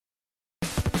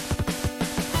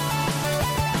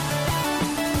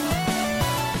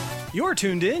You're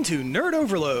tuned in to Nerd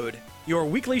Overload, your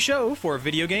weekly show for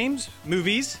video games,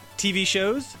 movies, TV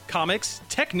shows, comics,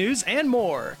 tech news, and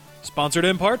more. Sponsored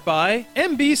in part by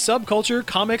MB Subculture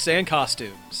Comics and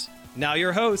Costumes. Now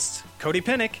your hosts, Cody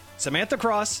Pennick, Samantha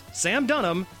Cross, Sam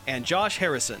Dunham, and Josh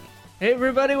Harrison. Hey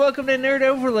everybody, welcome to Nerd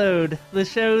Overload, the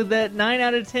show that 9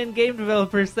 out of 10 game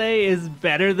developers say is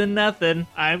better than nothing.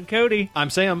 I'm Cody. I'm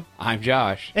Sam. I'm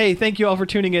Josh. Hey, thank you all for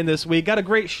tuning in this week. Got a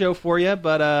great show for you,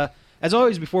 but as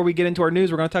always, before we get into our news,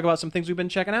 we're going to talk about some things we've been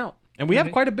checking out. And we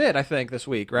have quite a bit, I think, this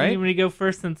week, right? You want me to go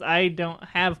first since I don't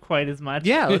have quite as much?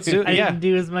 Yeah, let's do it. I didn't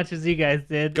do as much as you guys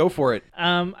did. Go for it.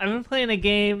 I've been playing a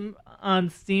game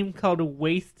on Steam called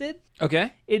Wasted.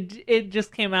 Okay. It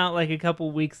just came out like a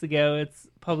couple weeks ago. It's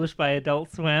published by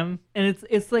Adult Swim, and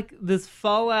it's like this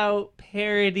Fallout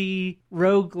parody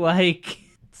roguelike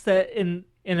set in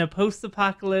a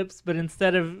post-apocalypse, but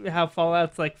instead of how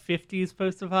Fallout's like 50s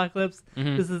post-apocalypse,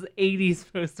 this is 80s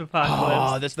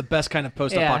post-apocalypse. Oh, that's the best kind of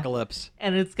post-apocalypse. Yeah.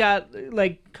 And it's got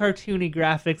like cartoony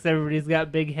graphics. Everybody's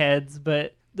got big heads,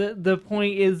 but the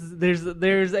point is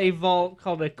there's a vault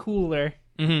called a cooler,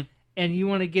 and you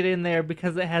want to get in there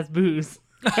because it has booze.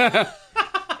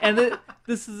 And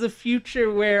this is a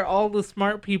future where all the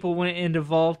smart people went into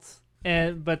vaults,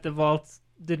 but the vaults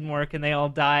didn't work and they all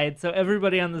died. So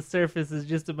everybody on the surface is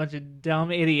just a bunch of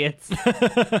dumb idiots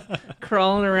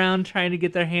crawling around trying to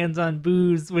get their hands on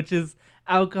booze, which is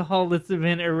alcohol that's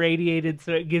been irradiated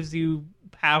so it gives you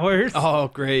powers. Oh,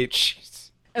 great.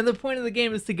 Jeez. And the point of the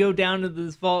game is to go down to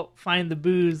this vault, find the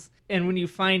booze, and when you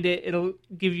find it, it'll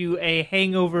give you a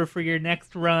hangover for your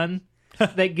next run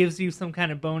that gives you some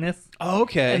kind of bonus. Oh,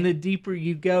 okay. And the deeper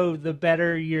you go, the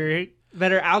better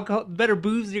alcohol, better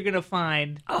booze you're gonna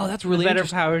find. Oh, that's really the better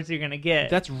interesting. powers you're gonna get.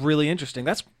 That's really interesting.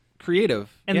 That's creative.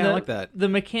 And I like that. The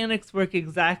mechanics work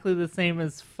exactly the same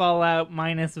as Fallout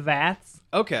minus VATS.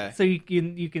 Okay. So you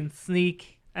can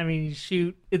sneak. I mean, you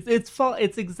shoot.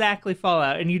 It's exactly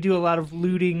Fallout, and you do a lot of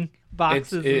looting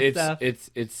boxes and stuff.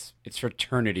 It's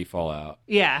fraternity Fallout.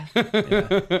 Yeah.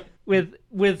 With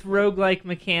roguelike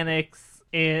mechanics,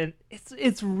 and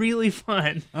it's really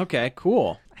fun. Okay,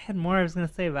 cool. I had more I was going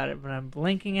to say about it, but I'm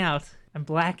blanking out. I'm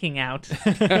blacking out.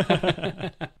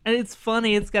 And it's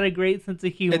funny. It's got a great sense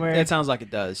of humor. It sounds like it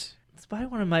does. It's by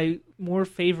one of my more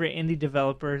favorite indie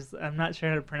developers. I'm not sure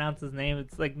how to pronounce his name.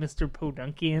 It's like Mr.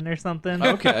 Podunkian or something.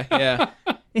 Okay, yeah.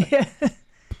 Yeah.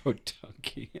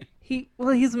 Podunkian.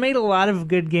 He's made a lot of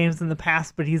good games in the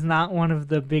past, but he's not one of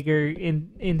the bigger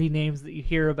indie names that you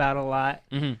hear about a lot.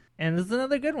 Mm-hmm. And this is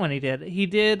another good one he did. He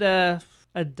did a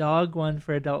dog one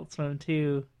for Adult Swim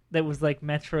too that was like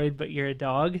Metroid, but you're a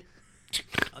dog.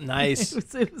 Nice.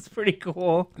 It was pretty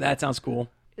cool. That sounds cool.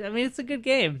 I mean, it's a good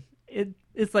game.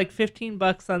 It's like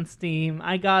 $15 on Steam.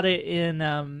 I got it in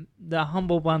the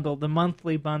Humble Bundle, the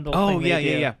monthly bundle. Oh, thing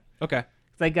yeah. Okay.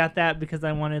 I got that because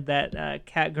I wanted that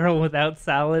Cat Girl Without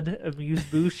Salad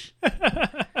Amuse-Bouche,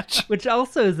 which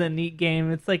also is a neat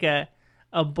game. It's like a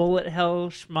bullet hell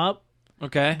shmup,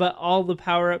 Okay. but all the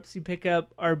power-ups you pick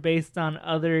up are based on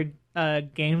other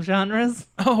game genres.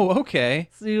 Oh, okay.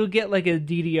 So you'll get like a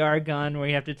DDR gun where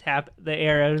you have to tap the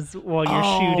arrows while you're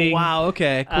shooting. Oh, wow.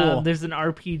 Okay, cool. There's an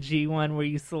RPG one where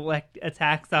you select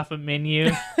attacks off a menu.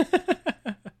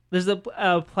 There's a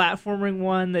platforming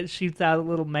one that shoots out a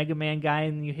little Mega Man guy,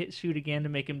 and you hit shoot again to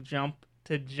make him jump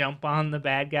on the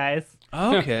bad guys.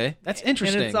 Okay, that's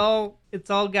interesting. And it's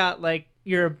all got like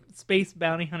you're a space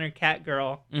bounty hunter cat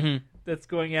girl that's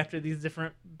going after these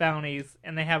different bounties,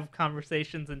 and they have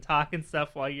conversations and talk and stuff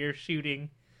while you're shooting.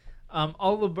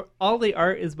 All the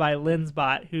art is by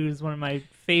Linsbot, who's one of my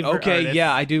favorite artists.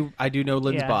 Yeah, I do know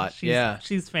Linsbot.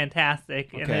 She's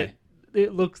fantastic. Okay. And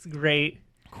it looks great.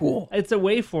 Cool. It's a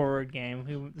WayForward game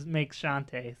who makes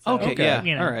Shantae. So, Okay, yeah,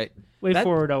 you know, all right.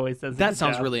 WayForward always does That a good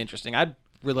sounds job. really interesting. I'd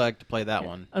really like to play that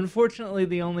one. Unfortunately,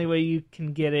 the only way you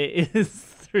can get it is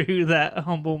through that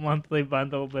Humble monthly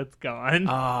bundle that's gone.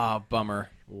 Ah, bummer.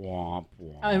 Womp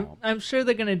womp. I'm sure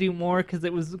they're going to do more because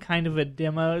it was kind of a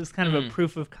demo. It was kind of a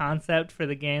proof of concept for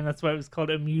the game. That's why it was called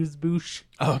Amuse-Bouche.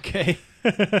 Okay.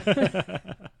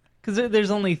 Because there's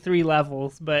only 3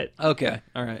 levels, but Okay,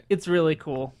 all right. it's really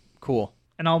cool. Cool.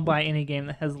 And I'll buy any game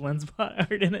that has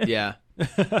Linsbot art in it. Yeah.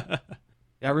 Yeah,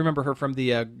 I remember her from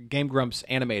the Game Grumps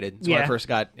animated. That's when I first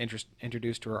got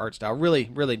introduced to her art style. Really,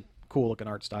 really cool looking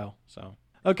art style. So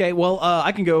okay, well,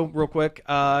 I can go real quick.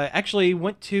 Actually,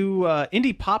 went to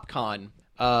Indie PopCon.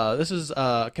 This is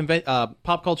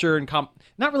pop culture and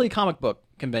not really a comic book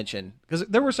convention because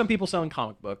there were some people selling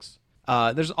comic books.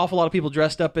 There's an awful lot of people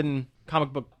dressed up in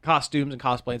comic book costumes and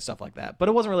cosplay and stuff like that, but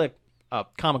it wasn't really a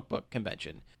comic book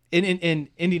convention in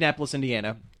Indianapolis,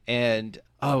 Indiana, and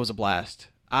it was a blast.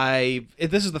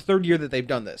 This is the third year that they've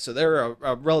done this, so they're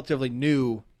a relatively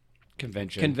new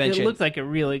Convention. It looks like a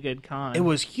really good con. It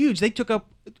was huge. They took up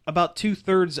about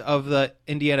 2/3 of the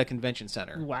Indiana Convention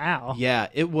Center. Wow. Yeah,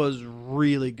 it was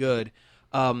really good.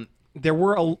 There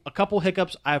were a couple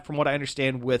hiccups, from what I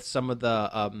understand, with some of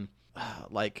the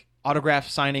like autograph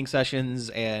signing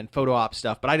sessions and photo op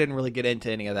stuff, but I didn't really get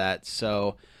into any of that.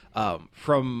 So,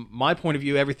 from my point of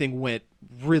view, everything went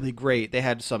really great. They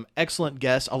had some excellent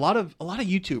guests, a lot of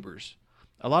YouTubers.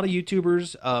 Like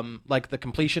the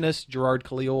completionist Gerard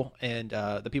Khalil and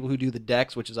the people who do the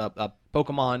decks, which is a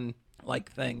Pokemon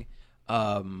like thing.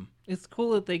 It's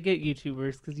cool that they get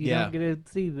YouTubers because you don't get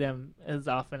to see them as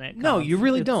often at cons. No, you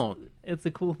really don't. It's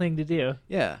a cool thing to do.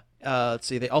 Yeah. Let's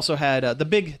see. They also had the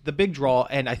big draw,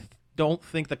 and I don't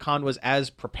think the con was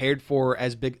as prepared for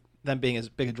them being as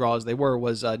big a draw as they were.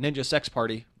 Was Ninja Sex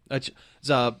Party.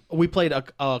 We played a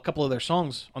couple of their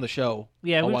songs on the show.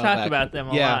 Yeah, we talked about them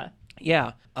a lot.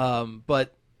 Yeah.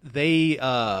 But they,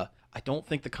 I don't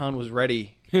think the con was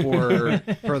ready for the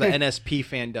NSP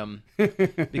fandom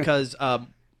because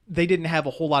they didn't have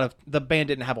the band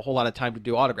didn't have a whole lot of time to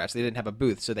do autographs. They didn't have a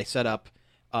booth, so they set up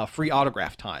free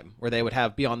autograph time where they would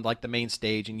be on like the main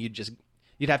stage, and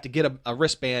you'd have to get a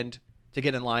wristband to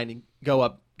get in line and go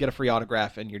up, get a free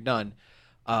autograph, and you're done.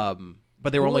 But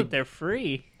they were only they're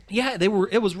free. Yeah, they were.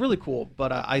 It was really cool.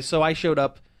 But I showed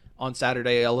up on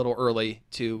Saturday a little early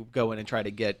to go in and try to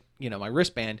get my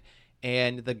wristband,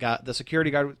 and the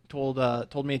security guard told a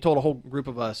whole group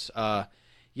of us,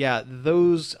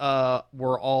 those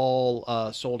were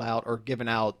all sold out or given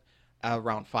out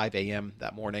around 5 a.m.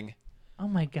 that morning. Oh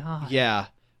my god! Yeah,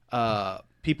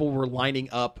 people were lining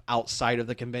up outside of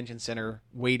the convention center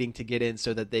waiting to get in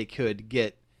so that they could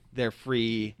get their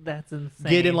free. That's insane.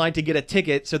 Get in line to get a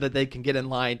ticket so that they can get in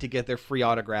line to get their free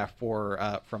autograph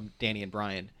from Danny and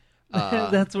Brian.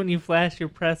 That's when you flash your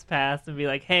press pass and be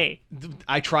like, "Hey."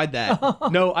 I tried that.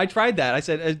 No, I tried that. I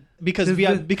said because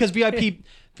VIP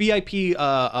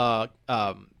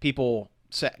people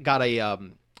got a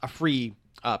free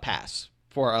pass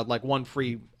for like one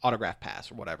free autograph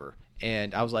pass or whatever,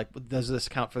 and I was like, "Does this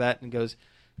count for that?" And he goes,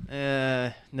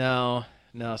 "No,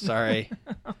 sorry."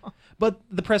 But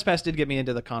the press pass did get me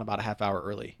into the con about a half hour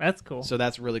early. That's cool. So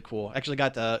that's really cool. Actually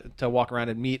got to walk around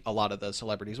and meet a lot of the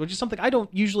celebrities, which is something I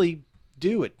don't usually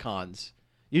do at cons.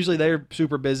 Usually they're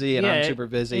super busy and I'm super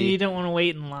busy. And you don't want to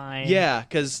wait in line. Yeah,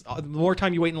 because the more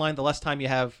time you wait in line, the less time you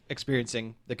have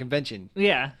experiencing the convention.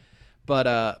 Yeah.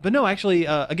 But no, actually,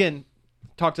 again,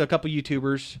 talked to a couple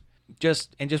YouTubers,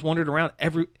 just wandered around.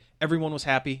 Everyone was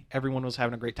happy. Everyone was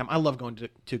having a great time. I love going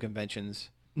to conventions.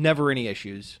 Never any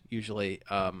issues usually.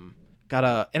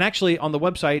 And actually on the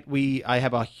website I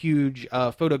have a huge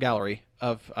photo gallery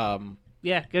of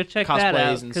go check that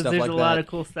out because there's a lot of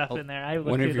cool stuff in there.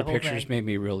 One of your pictures made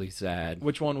me really sad.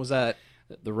 Which one was that?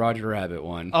 The Roger Rabbit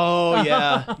one. Oh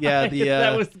yeah, yeah.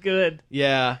 That was good.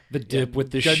 Yeah, the dip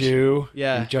with the shoe.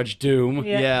 Yeah, and Judge Doom.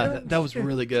 Yeah, that was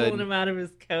really good. Pulling him out of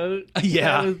his coat.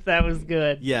 Yeah, that was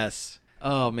good. Yes.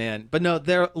 Oh man, but no,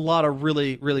 there are a lot of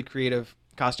really, really creative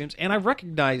costumes, and I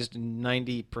recognized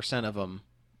 90% of them.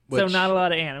 So not a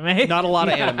lot of anime. Not a lot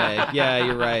of anime. Yeah,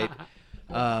 you're right.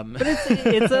 But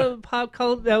it's a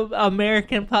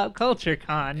American pop culture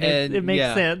con. It makes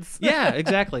sense. Yeah,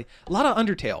 exactly. A lot of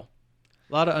Undertale.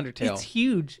 It's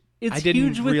huge. It's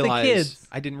huge with the kids.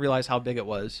 I didn't realize how big it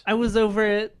was. I was over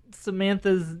at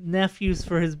Samantha's nephew's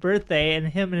for his birthday, and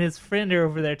him and his friend are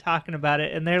over there talking about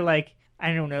it, and they're like,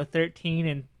 I don't know, 13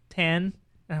 and 10,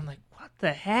 and I'm like, what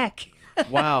the heck?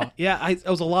 Wow. Yeah, it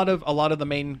was a lot of the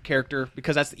main character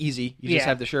because that's easy. You just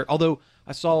have the shirt. Although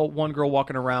I saw one girl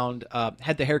walking around,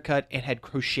 had the haircut and had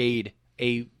crocheted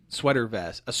a sweater.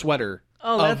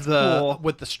 Oh, that's cool.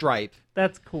 With the stripe.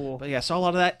 That's cool. But yeah, I saw a lot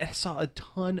of that. I saw a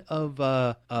ton of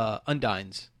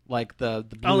Undines, like the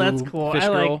blue Oh, that's cool. fish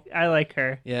girl. I like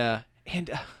her. Yeah.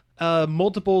 And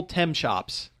multiple Tem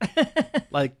shops.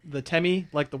 Like the Temmie,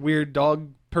 like the weird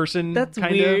dog person. That's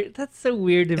kinda. weird. That's so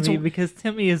weird to me because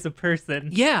Timmy is a person.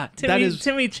 Yeah.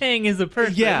 Timmy Chang is a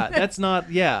person. Yeah,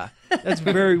 that's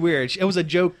very weird. It was a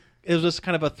joke. It was just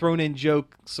kind of a thrown-in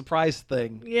joke surprise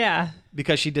thing. Yeah.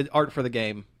 Because she did art for the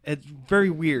game. It's very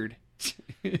weird.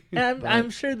 And I'm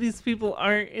sure these people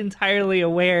aren't entirely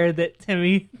aware that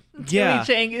Timmy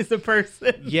Chang is a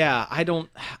person. Yeah, I don't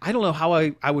know how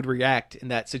I would react in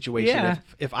that situation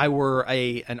if I were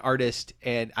an artist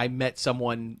and I met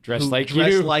someone dressed like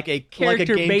a game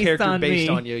character based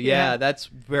on you. Yeah, that's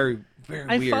very,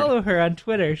 very weird. I follow her on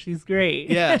Twitter. She's great.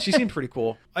 Yeah, she seemed pretty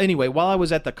cool. Anyway, while I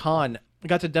was at the con, I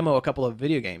got to demo a couple of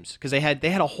video games because they had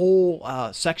a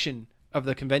whole section of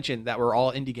the convention that were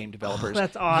all indie game developers.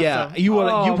 That's awesome. Yeah, you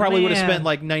probably would have spent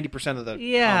like 90% of the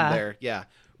time there. Yeah,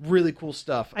 really cool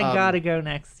stuff. I gotta go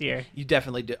next year. You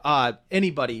definitely do.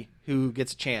 Anybody who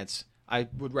gets a chance, I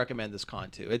would recommend this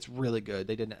con too. It's really good.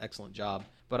 They did an excellent job.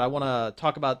 But I want to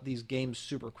talk about these games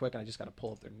super quick, and I just got to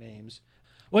pull up their names.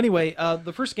 Well, anyway,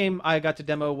 the first game I got to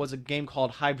demo was a game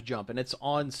called Hive Jump, and it's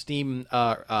on Steam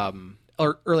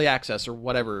or Early Access or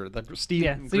whatever, the Steam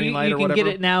Greenlight or whatever. You can get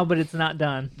it now, but it's not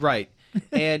done. Right.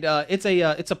 And it's a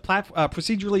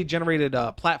procedurally generated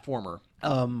platformer.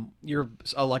 You're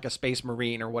like a space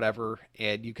marine or whatever,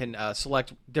 and you can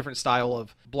select different style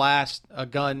of blast, a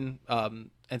gun,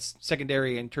 and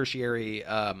secondary and tertiary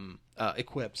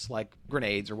equips like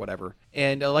grenades or whatever.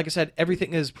 And like I said,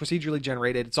 everything is procedurally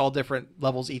generated. It's all different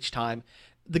levels each time.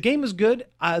 The game is good.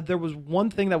 There was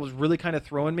one thing that was really kind of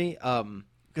throwing me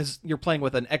because you're playing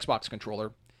with an Xbox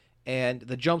controller, and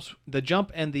the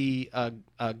jump and the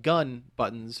gun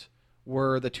buttons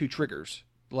were the two triggers,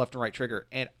 the left and right trigger,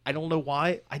 and I don't know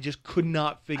why. I just could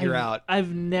not figure out.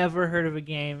 I've never heard of a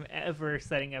game ever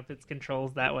setting up its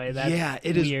controls that way. That's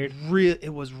weird.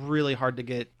 It was really hard to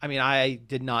get. I mean, I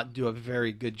did not do a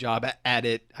very good job at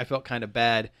it. I felt kind of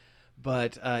bad,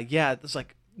 but it's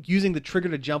like using the trigger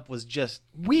to jump was just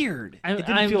weird.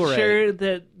 I'm sure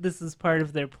that this is part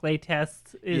of their play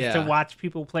test is to watch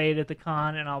people play it at the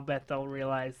con, and I'll bet they'll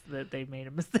realize that they made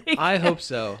a mistake. I hope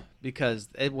so, because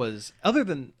it was other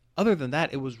than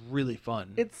that, it was really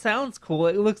fun. It sounds cool.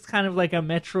 It looks kind of like a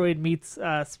Metroid meets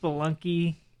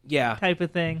Spelunky type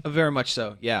of thing. Very much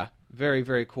so, yeah. Very,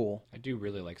 very cool. I do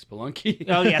really like Spelunky.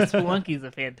 Oh, yeah, Spelunky's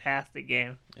a fantastic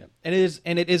game. Yeah. And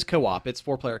it is co-op. It's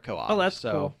 4-player co-op. Oh, that's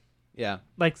cool. Yeah.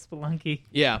 Like Spelunky.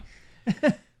 Yeah.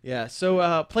 Yeah.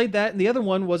 So played that, and the other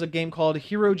one was a game called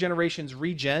Hero Generations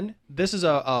Regen. This is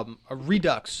a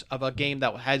redux of a game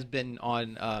that has been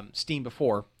on Steam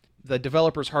before. The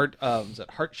developers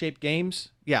Heart-Shaped Games?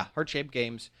 Yeah, Heart-Shaped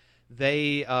Games.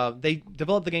 They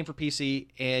developed the game for PC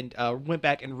and went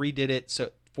back and redid it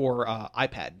for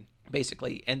iPad,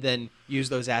 basically, and then used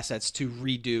those assets to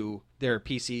redo their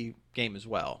PC game as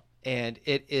well. And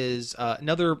it is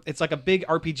it's like a big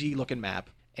RPG looking map,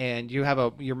 and you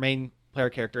have your main player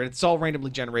character, and it's all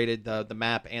randomly generated, the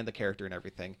map and the character and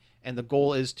everything. And the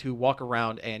goal is to walk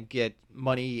around and get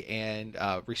money and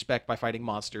respect by fighting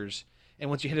monsters. And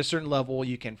once you hit a certain level,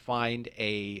 you can find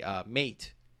a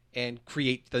mate and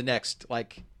create the next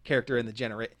character in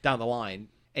the down the line.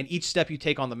 And each step you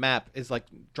take on the map is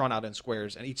drawn out in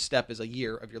squares, and each step is a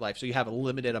year of your life. So you have a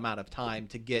limited amount of time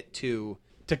to get to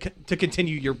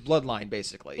continue your bloodline,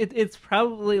 basically. It's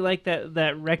probably like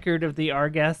that Record of the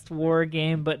Argest War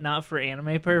game, but not for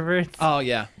anime perverts. Oh,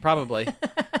 yeah, probably.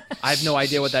 I have no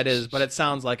idea what that is, but it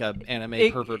sounds like an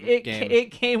anime pervert game.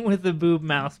 It came with the boob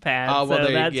mouse pad, so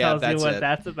that tells you what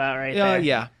that's about right there.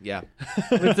 Yeah.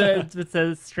 It's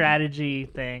a strategy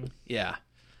thing. Yeah.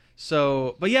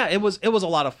 So, but yeah, it was a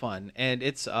lot of fun, and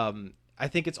it's I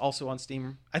think it's also on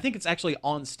Steam. I think it's actually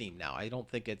on Steam now. I don't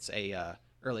think it's a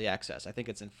early access. I think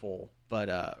it's in full,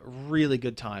 but really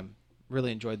good time.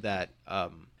 Really enjoyed that.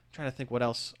 Trying to think what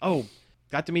else. Oh,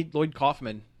 got to meet Lloyd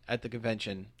Kaufman at the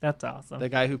convention. That's awesome. The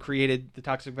guy who created the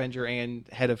Toxic Avenger and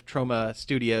head of Troma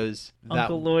Studios.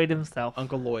 Uncle Lloyd himself.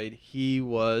 Uncle Lloyd. He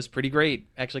was pretty great.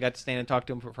 Actually got to stand and talk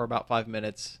to him for about 5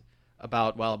 minutes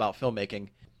about filmmaking.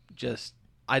 Just,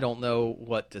 I don't know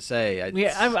what to say.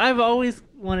 I've always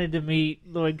wanted to meet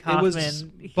Lloyd Kaufman. It was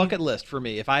bucket list for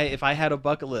me. If I had a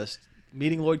bucket list,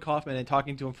 meeting Lloyd Kaufman and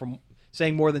talking to him, from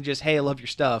saying more than just, hey, I love your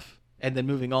stuff, and then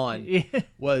moving on,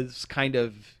 was kind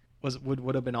of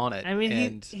would have been on it. I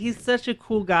mean, he's such a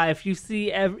cool guy. If you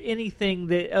see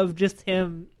anything of just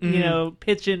him,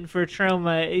 pitching for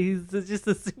Troma, he's just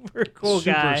a super cool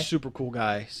guy. Super cool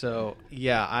guy. So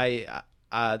yeah, I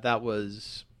that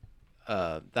was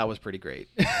pretty great.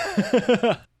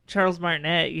 Charles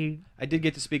Martinet. I did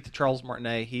get to speak to Charles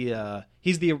Martinet.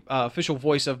 He's the official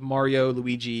voice of Mario,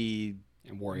 Luigi,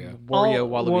 and Wario.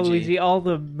 Waluigi, all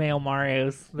the male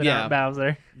Marios that aren't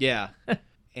Bowser. Yeah.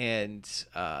 And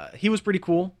he was pretty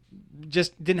cool.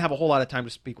 Just didn't have a whole lot of time to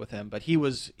speak with him, but he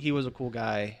was a cool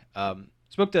guy.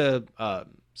 Spoke to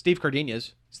Steve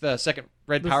Cardenas. He's the second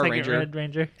Red Power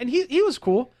Ranger. And he was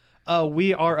cool.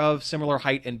 We are of similar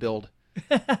height and build.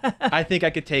 I think I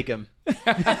could take him.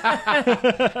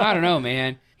 I don't know,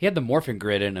 man. He had the Morphin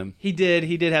Grid in him. He did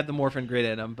have the Morphin Grid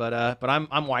in him, but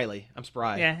I'm wily. I'm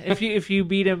spry. Yeah, if you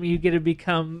beat him, you get to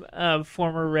become a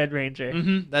former Red Ranger.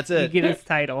 Mm-hmm, that's it. You get his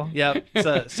title. Yep, it's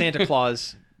a Santa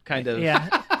Claus kind of.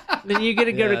 Yeah. Then you get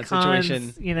to go to cons.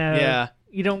 Situation. Yeah.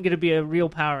 You don't get to be a real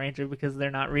Power Ranger because they're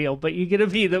not real, but you get to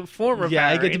be the former Power Ranger. Yeah,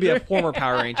 I get to be a former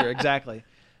Power Ranger, exactly.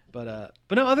 But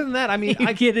no, other than that, I mean,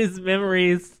 I get his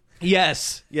memories.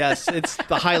 Yes, it's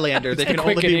the Highlander. There can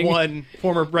only be one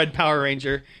former Red Power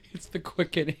Ranger. It's the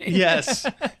quickening. Yes.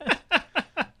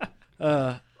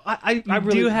 I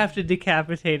really do have to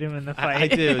decapitate him in the fight. I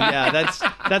do. Yeah,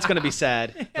 that's going to be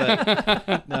sad.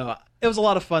 But no, it was a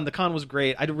lot of fun. The con was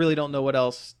great. I really don't know what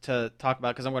else to talk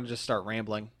about because I'm going to just start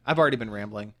rambling. I've already been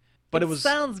rambling. But it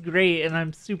sounds great, and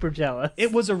I'm super jealous.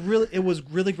 It was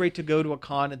really great to go to a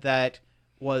con that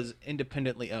was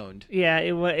independently owned. Yeah,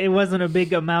 it wasn't a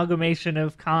big amalgamation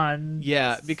of cons.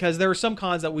 Yeah, because there were some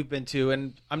cons that we've been to,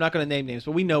 and I'm not going to name names,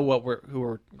 but we know who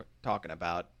we're talking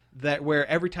about. That where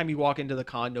every time you walk into the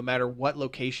con, no matter what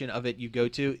location of it you go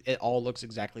to, it all looks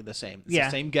exactly the same. It's the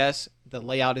same guests. The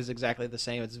layout is exactly the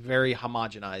same. It's very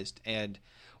homogenized. And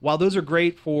while those are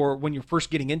great for when you're first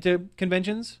getting into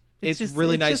conventions, it's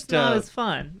really nice just not as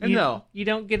fun. You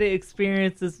don't get to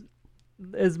experience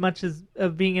as much as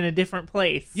of being in a different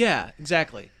place. Yeah,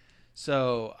 exactly.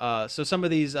 So some of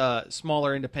these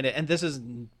smaller independent, and this is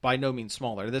by no means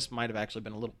smaller. This might have actually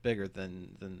been a little bigger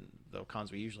than the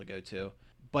cons we usually go to,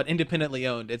 but independently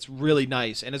owned. It's really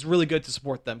nice, and it's really good to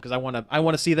support them because I want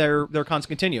to see their cons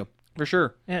continue for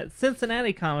sure. Yeah,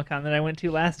 Cincinnati Comic-Con that I went to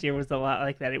last year was a lot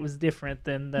like that. It was different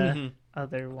than the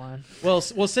other one. Well,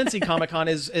 Cincy Comic-Con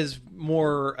is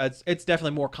more. It's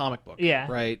definitely more comic book. Yeah,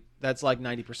 right. That's like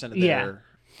 90% of their. Yeah.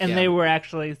 And they were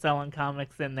actually selling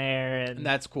comics in there, and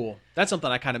that's cool. That's something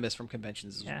I kind of miss from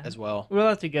conventions as well. We'll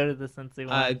have to go to the Cincy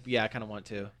one. Yeah, I kind of want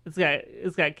to.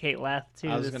 It's got Kate Lath too.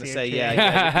 I was going to say, your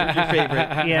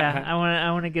favorite. Yeah,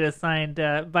 I want to get assigned.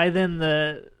 By then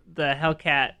the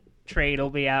Hellcat trade will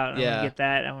be out.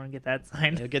 I want to get that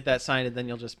signed. You'll get that signed, and then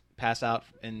you'll just pass out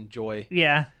in joy.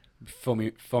 Yeah.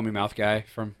 Foamy mouth guy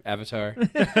from Avatar.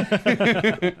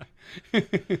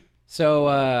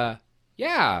 So,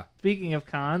 yeah. Speaking of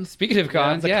cons, the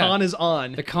con is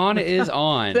on. The con is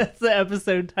on. That's the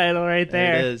episode title right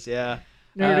there. It is, yeah.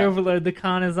 Nerd Overload, the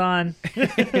con is on.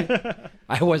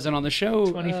 I wasn't on the show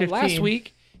last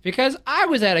week because I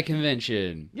was at a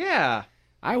convention. Yeah.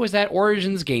 I was at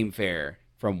Origins Game Fair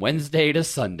from Wednesday to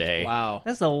Sunday. Wow.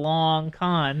 That's a long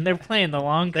con. They're playing the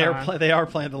long con. They are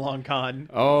playing the long con.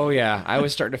 Oh, yeah. I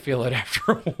was starting to feel it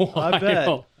after a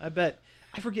while. I bet.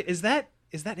 I forget. Is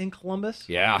that in Columbus?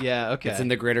 Yeah. Yeah, okay. It's in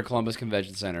the Greater Columbus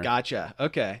Convention Center. Gotcha.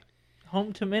 Okay.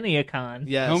 Home to many a con.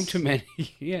 Yes. Home to many.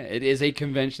 Yeah, it is a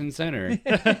convention center.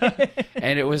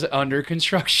 And it was under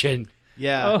construction.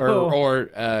 Yeah.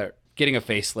 Or getting a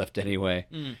facelift anyway.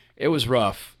 It was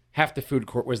rough. Half the food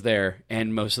court was there,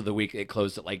 and most of the week it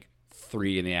closed at like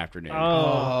 3 in the afternoon.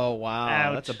 Oh wow.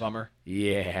 Ouch. That's a bummer.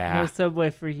 Yeah. No Subway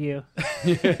for you.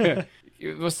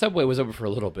 Well, Subway was open for a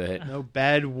little bit. No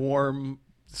bad, warm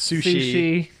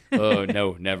sushi. Oh,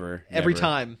 no, never. Every never.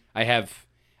 time. I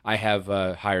have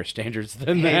higher standards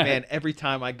than Hey, that. man, every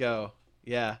time I go.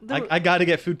 Yeah. I got to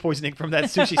get food poisoning from that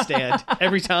sushi stand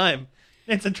every time.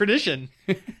 It's a tradition.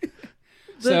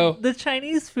 The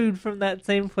Chinese food from that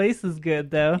same place is good,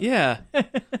 though. Yeah.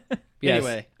 Yes.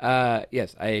 Anyway.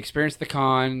 Yes, I experienced the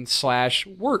con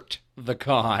 / worked the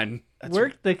con.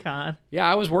 Worked the con.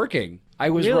 Yeah, I was working. I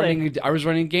was running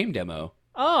a game demo.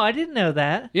 Oh, I didn't know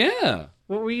that. Yeah.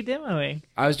 What were you demoing?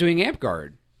 I was doing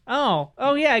AmpGuard.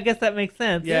 Oh yeah, I guess that makes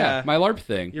sense. Yeah. My LARP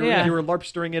thing. You were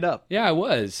LARPstering it up. Yeah, I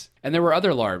was. And there were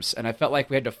other LARPs, and I felt like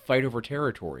we had to fight over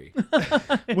territory.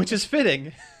 Which is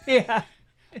fitting. Yeah.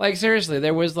 Like, seriously,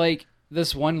 there was, like,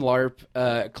 this one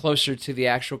LARP closer to the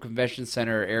actual convention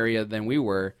center area than we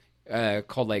were,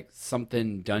 called, like,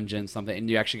 something dungeon something, and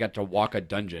you actually got to walk a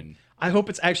dungeon. I hope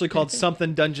it's actually called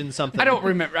something dungeon something. I don't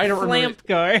remember. Lamp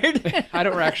guard. I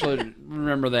don't actually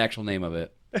remember the actual name of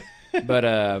it.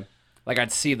 But, like,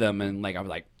 I'd see them, and, like, I was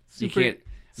like,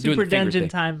 Super Dungeon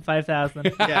Time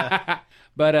 5000. Yeah.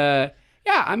 But,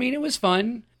 yeah, I mean, it was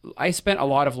fun. I spent a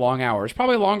lot of long hours,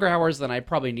 probably longer hours than I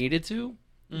probably needed to,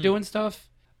 doing stuff.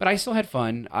 But I still had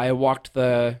fun. I walked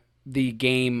the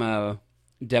game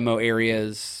demo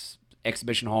areas,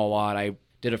 exhibition hall a lot. I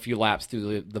did a few laps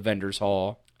through the vendors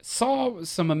hall. Saw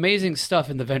some amazing stuff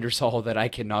in the vendors hall that I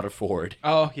cannot afford.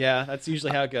 Oh, yeah. That's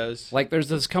usually how it goes. Like, there's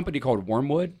this company called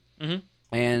Wormwood,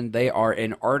 and they are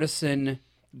an artisan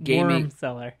gaming... Worm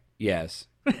seller. Yes.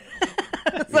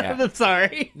 I'm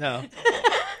sorry. No.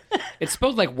 It's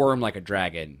spelled like worm like a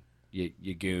dragon,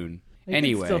 you goon. They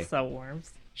anyway. can still sell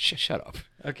worms. Shut up.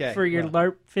 Okay. For your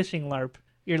LARP, fishing LARP.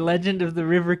 Your Legend of the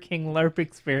River King LARP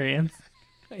experience.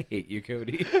 I hate you,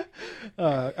 Cody.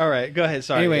 All right, go ahead.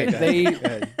 Sorry.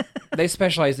 Anyway, they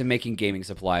specialize in making gaming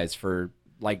supplies for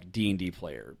like D&D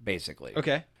player, basically.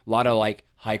 Okay. A lot of like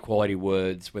high quality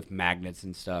woods with magnets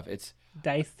and stuff. It's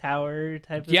Dice tower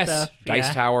type of stuff.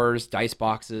 Dice towers, dice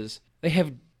boxes. They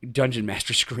have dungeon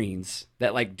master screens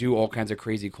that like do all kinds of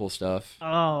crazy cool stuff.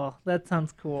 Oh, that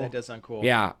sounds cool. That does sound cool.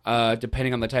 Yeah,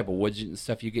 depending on the type of woods and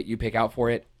stuff you pick out for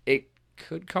it, it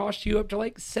could cost you up to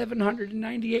like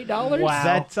 $798. Wow.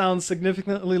 That sounds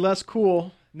significantly less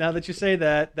cool. Now that you say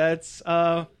that, that's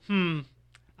I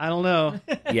don't know.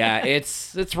 Yeah,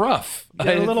 it's rough.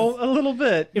 A little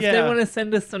bit. If yeah. they want to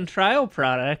send us some trial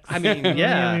products, I mean,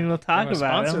 yeah. I mean, we'll talk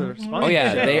about them. Oh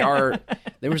yeah, they are.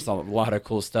 There was a lot of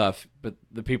cool stuff, but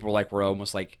the people were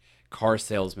almost like car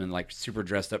salesmen, like super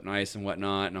dressed up nice and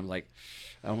whatnot. And I'm like,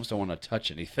 I almost don't want to touch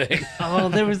anything. Oh,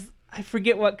 there was. I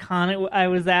forget what con I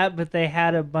was at, but they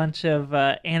had a bunch of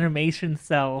animation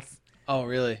cells Oh,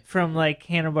 really? from like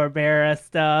Hanna-Barbera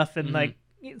stuff and like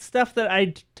stuff that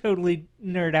I totally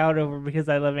nerd out over because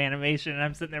I love animation. And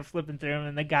I'm sitting there flipping through them,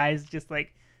 and the guy's just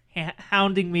like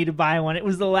hounding me to buy one. It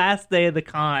was the last day of the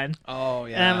con. Oh,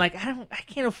 yeah. And I'm like, I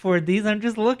can't afford these. I'm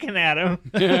just looking at them.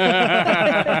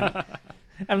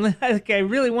 I'm like, I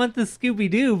really want the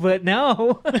Scooby-Doo, but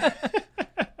no.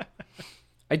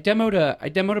 I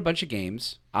demoed a bunch of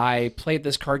games. I played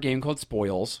this card game called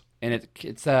Spoils, and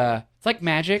it's like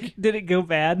Magic. Did it go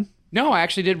bad? No, I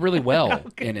actually did really well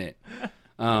in it.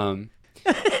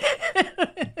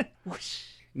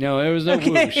 No, there was no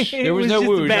whoosh. There was no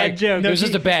whoosh. Bad joke. It was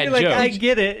just a bad You're like, joke. I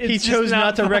get it. It's He just chose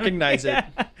not to funny. recognize it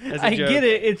as a I joke. get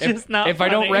it. It's just not. If I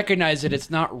don't funny. recognize it, it's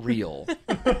not real.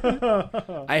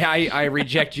 I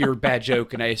reject your bad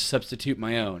joke and I substitute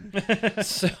my own.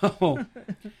 So,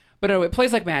 but no, it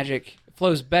plays like Magic. It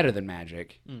flows better than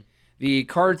Magic. The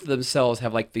cards themselves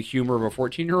have like the humor of a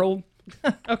 14-year-old.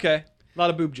 Okay. A lot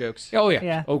of boob jokes. Oh yeah.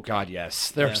 Yeah. Oh god, yes.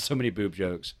 There are so many boob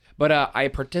jokes. But I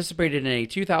participated in a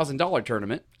 $2,000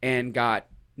 tournament and got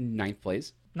 9th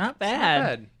place. Not Not bad.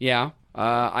 bad. Yeah.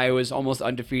 I was almost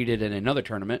undefeated in another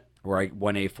tournament where I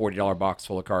won a $40 box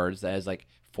full of cards that has like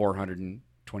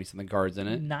 420-something cards in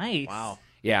it. Nice. Wow.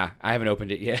 Yeah, I haven't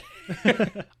opened it yet.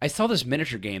 I saw this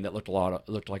miniature game that looked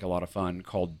like a lot of fun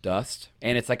called Dust,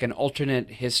 and it's like an alternate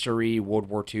history World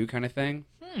War II kind of thing.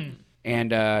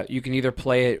 And you can either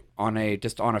play it on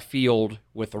a field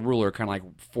with a ruler, kind of like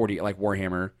 40, like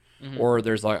Warhammer, or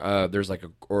there's a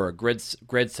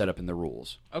grid set up in the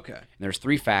rules. Okay. And there's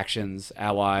 3 factions: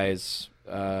 Allies,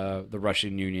 the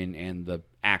Russian Union, and the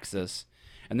Axis.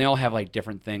 And they all have like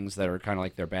different things that are kind of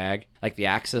like their bag. Like the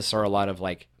Axis are a lot of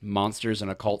like monsters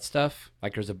and occult stuff.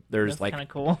 Like there's That's like kind of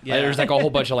cool. there's like a whole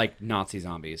bunch of like Nazi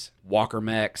zombies, Walker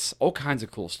mechs, all kinds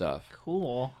of cool stuff.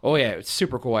 Cool. Oh yeah, it's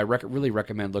super cool. I really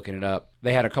recommend looking it up.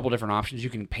 They had a couple different options. You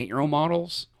can paint your own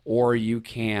models, or you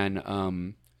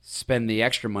can spend the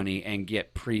extra money and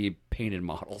get pre-painted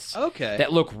models. Okay.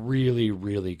 That look really,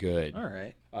 really good. All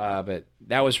right. But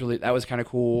that was kind of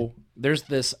cool. There's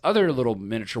this other little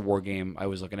miniature war game I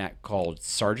was looking at called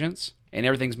Sergeants, and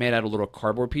everything's made out of little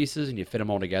cardboard pieces, and you fit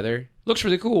them all together. Looks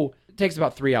really cool. It takes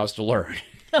about 3 hours to learn.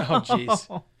 Oh,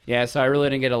 jeez. Yeah, so I really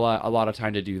didn't get a lot of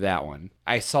time to do that one.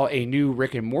 I saw a new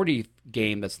Rick and Morty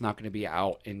game that's not going to be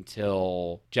out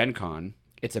until Gen Con.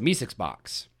 It's a Meeseeks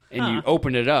box. And you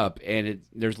open it up, and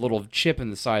there's a little chip in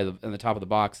the top of the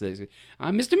box that says,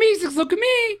 "I'm Mr. Meeseeks, look at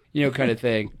me," kind of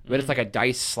thing. But it's like a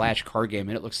dice/card game,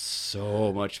 and it looks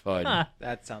so much fun.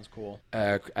 That sounds cool.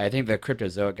 I think the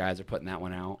Cryptozoic guys are putting that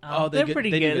one out. Oh, they're pretty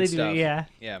they good. do They stuff. do, yeah.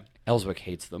 Yeah. Ellswick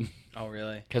hates them Oh,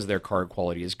 really? because their card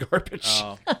quality is garbage.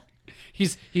 Oh.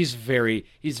 He's very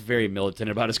militant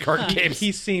about his card games.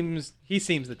 He seems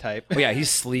the type. Oh yeah, he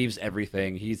sleeves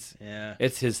everything. Yeah.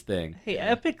 It's his thing. Hey,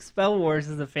 Epic Spell Wars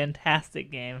is a fantastic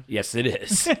game. Yes, it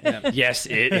is. Yeah. Yes,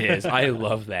 it is. I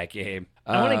love that game.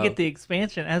 I want to get the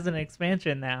expansion as an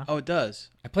expansion now. Oh, it does.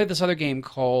 I played this other game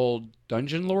called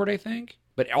Dungeon Lord, I think,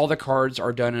 but all the cards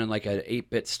are done in like an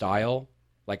 8-bit style,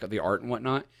 like the art and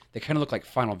whatnot. They kind of look like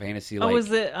Final Fantasy. Oh,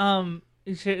 is it?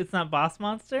 It's not Boss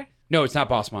Monster. No, it's not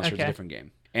Boss Monster. It's a Okay. different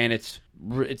game, and it's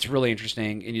really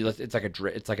interesting. And it's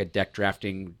like a deck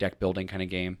drafting, deck building kind of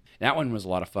game. That one was a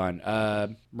lot of fun.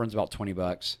 Runs about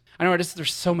 $20. I know.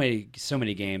 There's so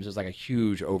many games. There's like a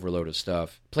huge overload of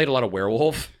stuff. Played a lot of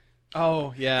Werewolf. Oh,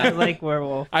 I yeah. like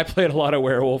Werewolf. I played a lot of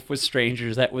Werewolf with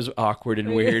strangers. That was awkward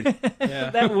and weird.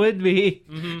 Yeah. That would be.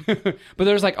 But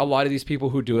there's like a lot of these people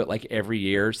who do it like every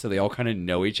year, so they all kind of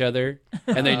know each other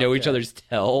and they know each other's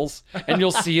tells, and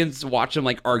you'll see and watch them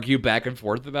like argue back and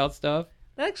forth about stuff.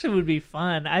 That actually would be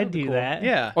fun. I'd do that.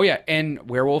 Yeah. Oh yeah, and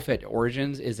Werewolf at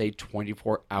Origins is a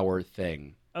 24-hour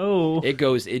thing. Oh. It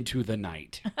goes into the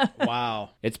night. Wow.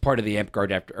 It's part of the not Amp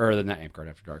Guard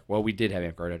After Dark. Well, we did have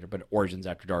Amp Guard After, but Origins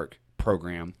After Dark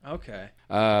program. Okay.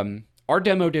 Our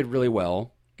demo did really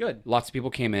well. Good. Lots of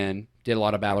people came in, did a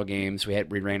lot of battle games. We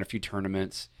ran a few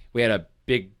tournaments. We had a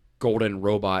big golden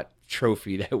robot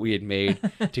trophy that we had made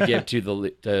to give to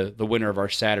the winner of our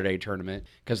Saturday tournament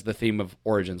because the theme of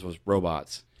Origins was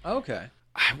robots. Okay.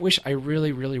 I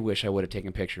really, really wish I would have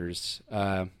taken pictures.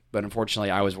 But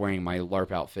unfortunately, I was wearing my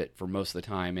LARP outfit for most of the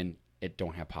time, and it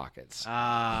don't have pockets.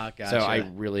 Ah, gotcha. So I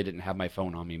really didn't have my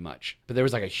phone on me much. But there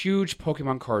was like a huge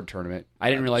Pokemon card tournament. I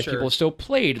didn't realize people still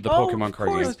played the Pokemon card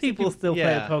game. Of course people still play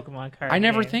the Pokemon card I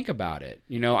never game. think about it.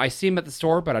 You know, I see them at the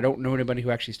store, but I don't know anybody who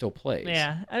actually still plays.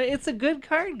 Yeah, I mean, it's a good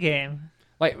card game.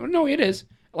 Like, no, it is.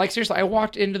 Like, seriously, I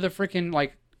walked into the freaking,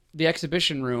 like, the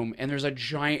exhibition room, and there's a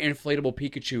giant inflatable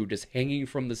Pikachu just hanging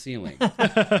from the ceiling. I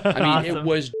mean, Awesome. it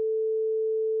was...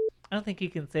 I don't think you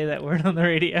can say that word on the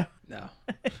radio. No.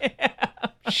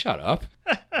 Shut up.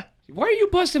 Why are you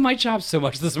busting my chops so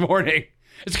much this morning?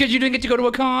 It's because you didn't get to go to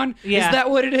a con? Yeah. Is that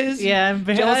what it is? Yeah, I'm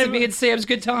Jealous of me and Sam's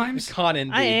good times? Con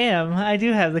envy. I am. I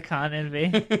do have the con envy.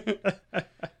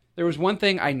 There was one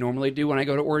thing I normally do when I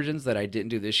go to Origins that I didn't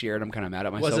do this year, and I'm kind of mad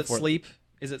at myself Was it for sleep?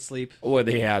 Is it sleep? Well,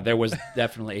 yeah, there was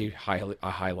definitely a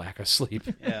high lack of sleep.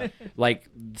 Yeah. Like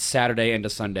Saturday into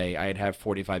Sunday, I'd have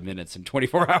 45 minutes in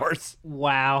 24 hours.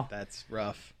 Wow. That's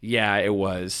rough. Yeah, it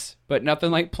was. But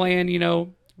nothing like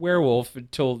playing, Werewolf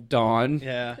until dawn,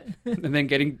 Yeah. and then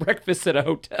getting breakfast at a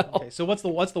hotel. Okay, so what's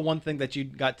the one thing that you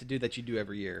got to do that you do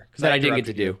every year? 'Cause That I didn't get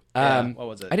to do. Yeah, what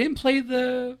was it? I didn't play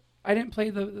the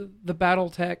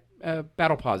BattleTech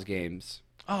Battle Pause games.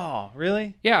 Oh,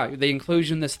 really? Yeah, they include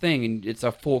you in this thing, and it's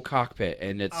a full cockpit,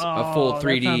 and it's a Oh, full that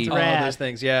 3D. sounds Oh, rad. those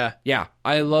things. Yeah. Yeah,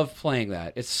 I love playing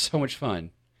that. It's so much fun.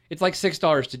 It's like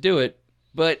 $6 to do it,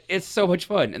 but it's so much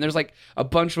fun. And there's like a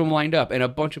bunch of them lined up, and a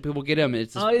bunch of people get them. And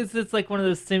it's just, It's like one of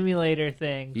those simulator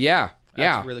things. yeah,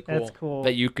 That's really cool. That's cool.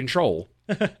 that you control.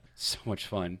 So much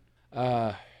fun.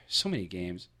 So many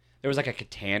games. There was like a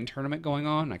Catan tournament going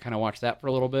on. I kind of watched that for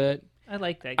a little bit. I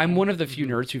like that game. I'm one of the few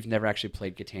nerds who've never actually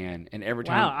played Catan, and every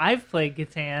time, Wow, I've played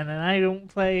Catan, and I don't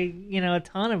play, a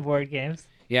ton of board games.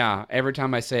 yeah, every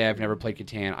time I say I've never played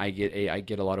Catan, I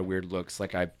get a lot of weird looks,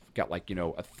 like I've got like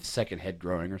a second head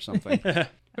growing or something. But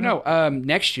no,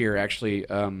 next year actually,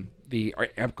 the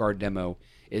Amp demo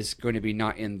is going to be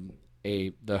not in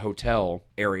the hotel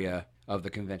area of the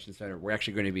convention center. We're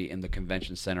actually going to be in the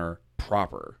convention center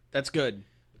proper. That's good.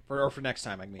 For next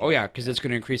time, I mean. Oh yeah, because it's going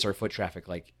to increase our foot traffic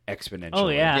like exponentially. Oh,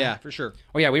 yeah. Yeah, for sure.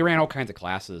 Oh yeah, we ran all kinds of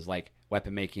classes like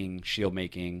weapon making, shield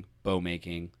making, bow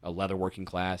making, a leatherworking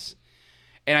class.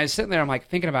 And I was sitting there, I'm like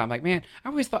thinking about it, I'm like, man,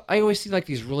 I always see like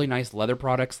these really nice leather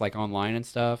products like online and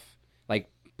stuff, like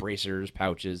bracers,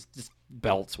 pouches, just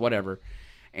belts, whatever.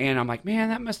 And I'm like, man,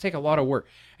 that must take a lot of work.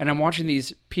 And I'm watching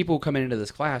these people coming into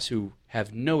this class who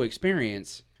have no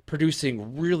experience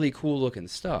producing really cool looking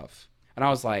stuff. And I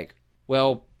was like,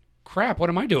 well, crap, what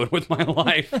am I doing with my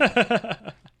life?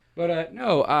 But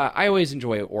no, I always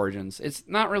enjoy Origins. It's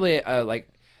not really like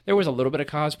there was a little bit of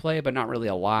cosplay, but not really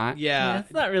a lot. Yeah.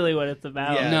 That's not really what it's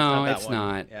about. Yeah, No, that it's one.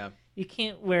 not. Yeah. You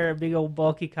can't wear a big old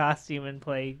bulky costume and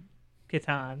play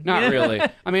Catan. Not really.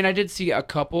 I mean, I did see a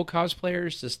couple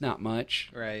cosplayers, just not much.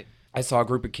 Right. I saw a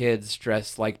group of kids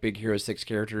dressed like Big Hero 6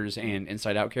 characters and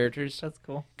Inside Out characters, That's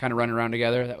cool. kind of running around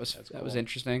together. That was cool.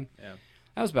 interesting. Yeah.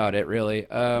 That was about it, really.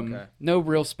 Okay. No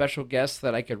real special guests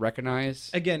that I could recognize.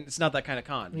 Again, it's not that kind of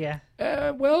con. Yeah.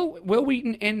 Well, Will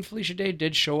Wheaton and Felicia Day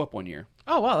did show up one year.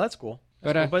 Oh wow, that's cool.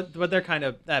 That's But, cool. But they're kind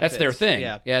of That's their fits. thing.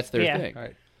 Yeah. That's their Yeah. thing. All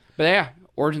right. But yeah,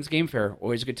 Origins Game Fair,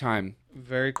 always a good time.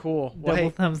 Very cool. Well, Double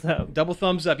hey, thumbs up. double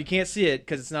thumbs up. You can't see it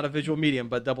because it's not a visual medium,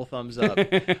 but double thumbs up.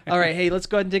 All right, hey, let's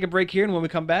go ahead and take a break here, and when we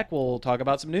come back, we'll talk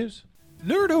about some news.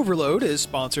 Nerd Overload is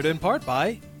sponsored in part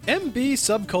by MB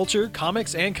Subculture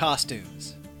Comics and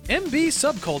Costumes. MB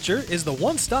Subculture is the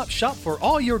one-stop shop for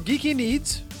all your geeky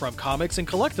needs, from comics and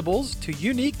collectibles to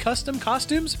unique custom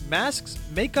costumes, masks,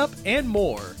 makeup, and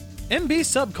more. MB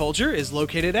Subculture is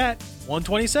located at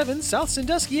 127 South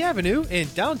Sandusky Avenue in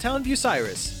downtown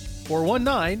Bucyrus,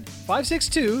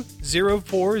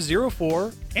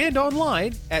 419-562-0404, and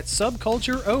online at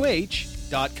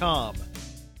subcultureoh.com.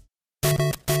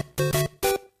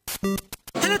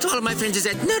 Hello to all my friends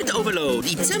at Nerd Overload.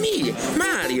 It's me,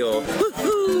 Mario.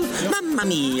 Woohoo! Mamma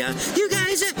mia! You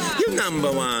guys, you're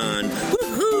number one.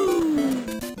 Woohoo!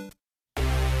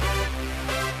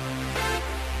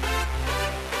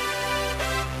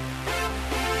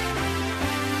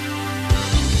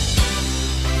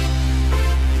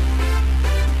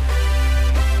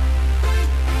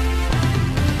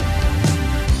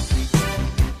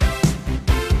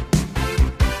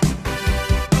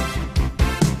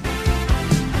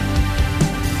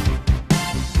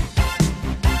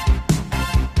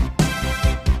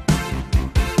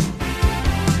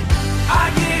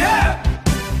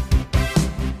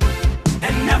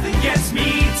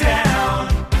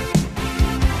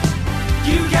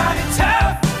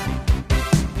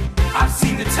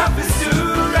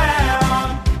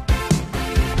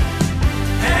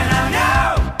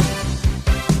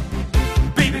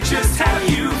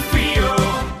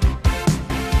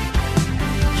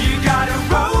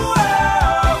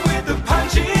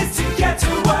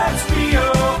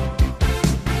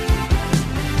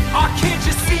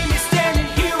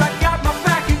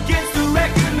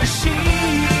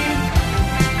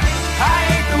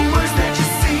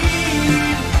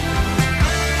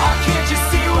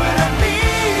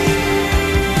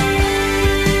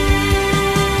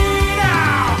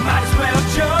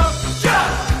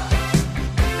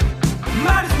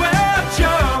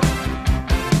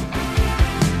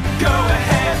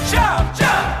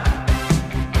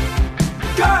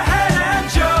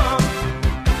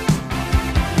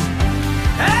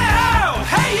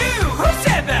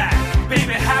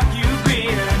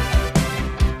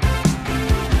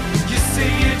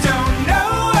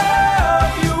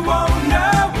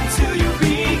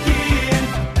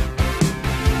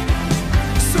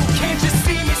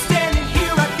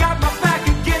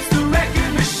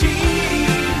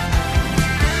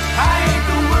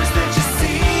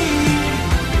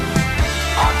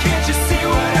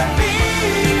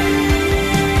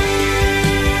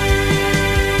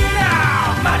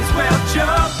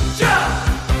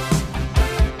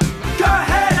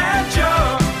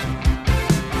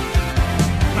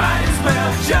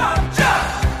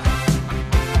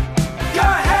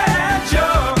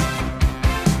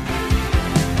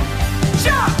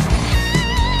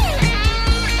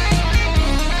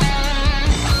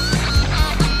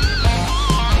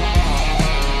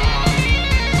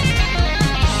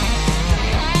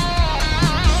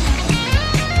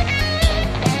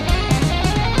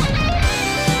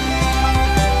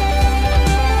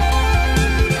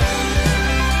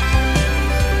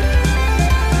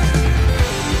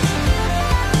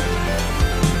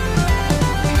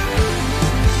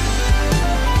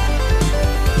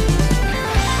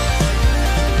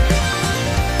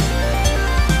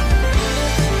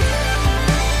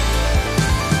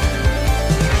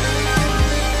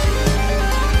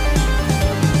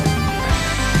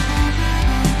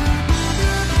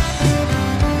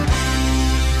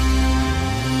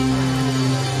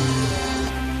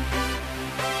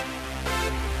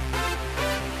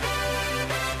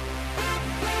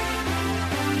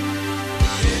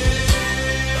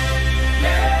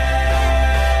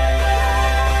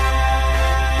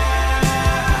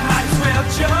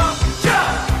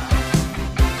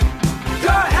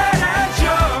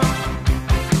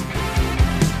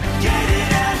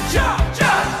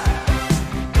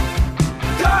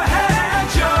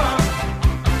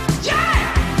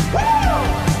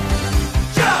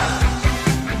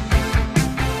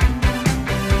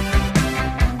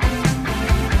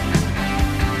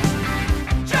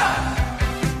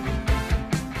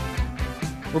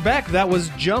 That was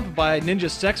Jump by Ninja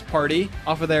Sex Party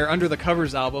off of their Under the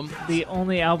Covers album. The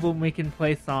only album we can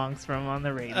play songs from on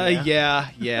the radio.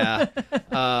 Yeah.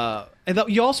 And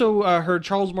you also heard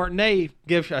Charles Martinet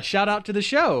give a shout out to the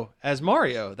show as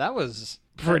Mario. That was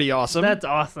pretty awesome. That's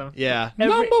awesome. Yeah.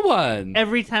 Number one.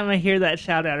 Every time I hear that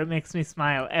shout out, it makes me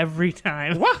smile every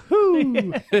time.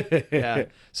 Wahoo! Yeah.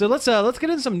 So let's get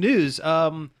into some news.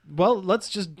 Let's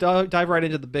just dive right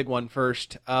into the big one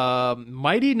first.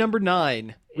 Mighty Number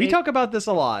 9. We talk about this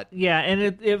a lot. Yeah, and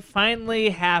it finally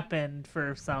happened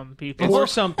for some people. For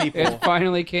some people. It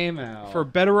finally came out. For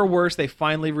better or worse, they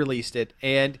finally released it,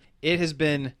 and it has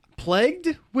been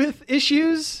plagued with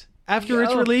issues after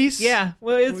its release. Yeah,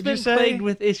 well, it's Would been you say? plagued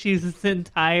with issues its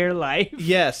entire life.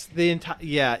 Yes,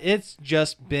 it's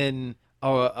just been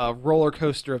a roller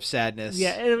coaster of sadness.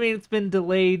 Yeah, and I mean, it's been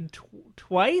delayed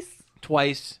twice.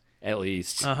 Twice. At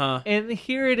least. Uh-huh. And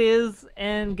here it is,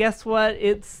 and guess what?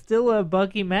 It's still a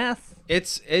buggy mess.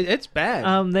 It's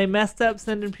bad. They messed up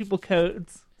sending people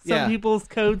codes. Some people's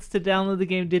codes to download the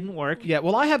game didn't work. Yeah,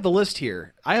 well, I have the list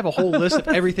here. I have a whole list of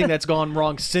everything that's gone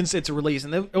wrong since its release.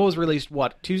 And it was released,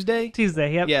 what, Tuesday?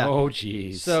 Tuesday, yep. Yeah. Oh,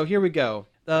 jeez. So here we go.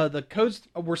 The codes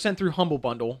were sent through Humble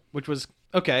Bundle, which was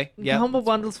okay. Yeah. Humble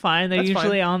Bundle's fine. They're That's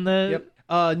usually fine. on the...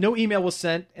 Yep. No email was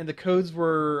sent, and the codes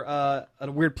were in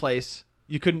a weird place.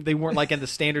 They weren't like in the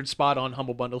standard spot on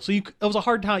Humble Bundle. So it was a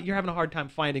hard time. You're having a hard time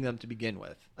finding them to begin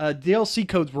with. DLC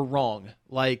codes were wrong,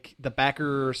 like the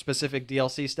backer specific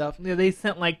DLC stuff. Yeah, they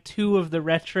sent like 2 of the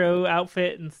retro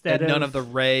outfit instead And of... none of the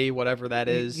Ray, whatever that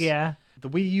is. Yeah. The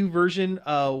Wii U version,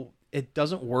 it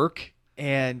doesn't work,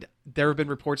 and there have been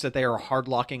reports that they are hard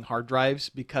locking hard drives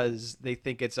because they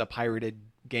think it's a pirated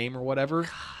game or whatever.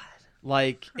 God.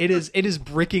 Like it is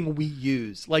bricking Wii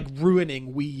U's, like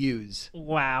ruining Wii U's.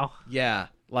 Wow. Yeah,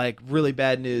 like really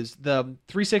bad news. The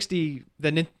 360,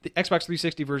 the Xbox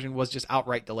 360 version was just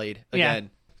outright delayed again.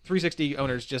 Yeah. 360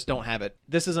 owners just don't have it.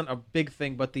 This isn't a big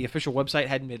thing, but the official website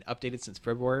hadn't been updated since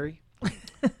February.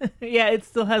 Yeah, it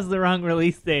still has the wrong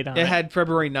release date on it. It had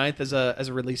February 9th as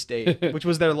a release date, which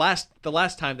was the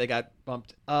last time they got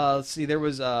bumped. Let's see, there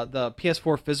was the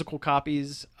PS4 physical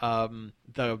copies.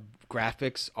 The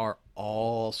graphics are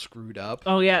all screwed up.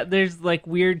 Oh yeah, there's like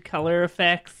weird color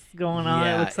effects going on.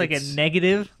 Yeah, it looks like a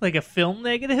negative, like a film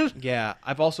negative. Yeah,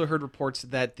 I've also heard reports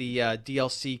that the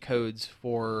DLC codes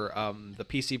for the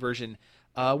PC version,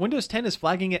 Windows 10 is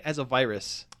flagging it as a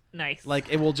virus. Nice.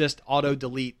 Like it will just auto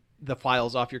delete the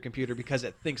files off your computer because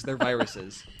it thinks they're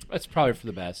viruses. That's probably for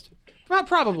the best.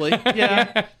 Probably,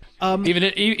 yeah.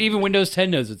 Even Windows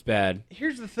 10 knows it's bad.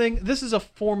 Here's the thing: this is a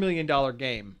 $4 million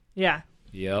game. Yeah.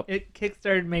 Yep. It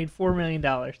Kickstarter made $4 million.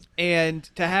 And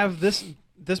to have this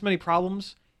many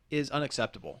is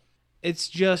unacceptable. It's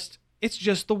just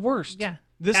the worst. Yeah.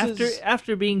 This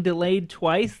after being delayed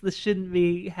twice, this shouldn't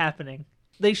be happening.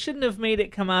 They shouldn't have made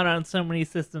it come out on so many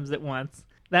systems at once.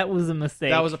 That was a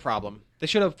mistake. That was a problem. They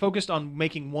should have focused on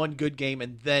making one good game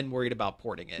and then worried about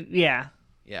porting it. Yeah.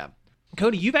 Yeah.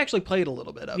 Cody, you've actually played a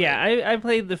little bit of it. Yeah, I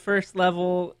played the first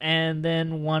level and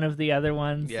then one of the other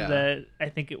ones. Yeah. I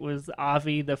think it was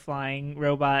Avi, the flying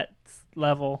robot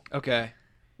level. Okay.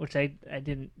 Which I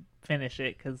didn't finish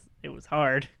it because it was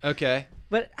hard. Okay.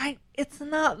 But it's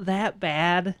not that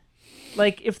bad.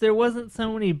 Like, if there wasn't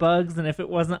so many bugs and if it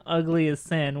wasn't ugly as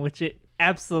sin, which it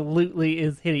absolutely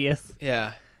is hideous.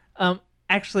 Yeah.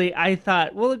 Actually, I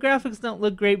thought, well, the graphics don't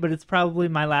look great, but it's probably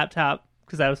my laptop.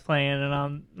 Because I was playing it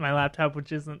on my laptop,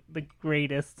 which isn't the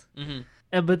greatest.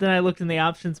 Mm-hmm. But then I looked in the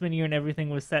options menu and everything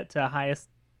was set to highest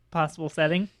possible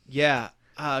setting. Yeah,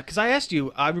 because I asked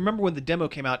you, I remember when the demo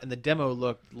came out and the demo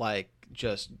looked like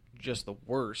just the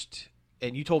worst.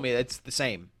 And you told me it's the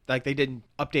same. Like they didn't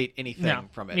update anything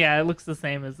from it. Yeah, it looks the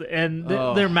same as, and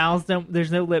their mouths don't.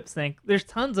 There's no lip sync. There's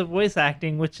tons of voice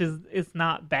acting, which it's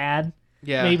not bad.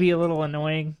 Yeah, maybe a little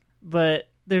annoying, but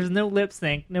there's no lip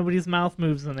sync. Nobody's mouth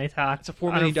moves when they talk. It's a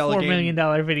 $4 million game. $4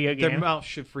 million video game. Their mouth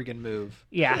should freaking move.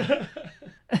 Yeah.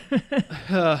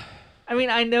 I mean,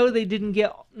 I know they didn't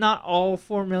get, not all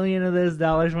 $4 million of those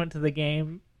dollars went to the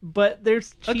game, but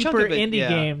there's cheaper indie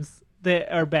games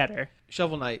that are better.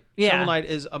 Shovel Knight. Yeah. Shovel Knight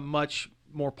is a much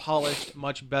more polished,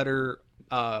 much better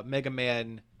Mega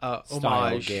Man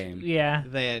homage game. Yeah.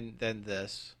 than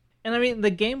this. And I mean,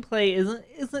 the gameplay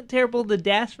isn't terrible. The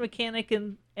dash mechanic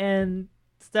and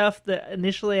stuff that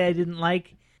initially I didn't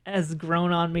like has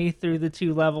grown on me through the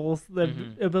 2 levels. The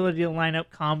ability to line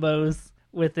up combos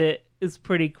with it is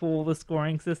pretty cool. The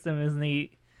scoring system is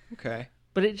neat. Okay.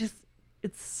 But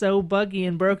it's so buggy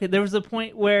and broken. There was a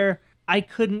point where I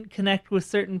couldn't connect with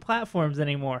certain platforms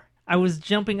anymore. I was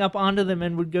jumping up onto them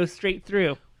and would go straight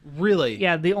through. Really?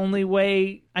 Yeah, the only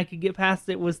way I could get past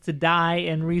it was to die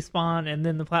and respawn, and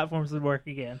then the platforms would work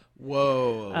again.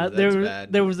 Whoa, that's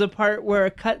bad. There was a part where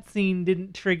a cutscene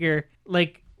didn't trigger.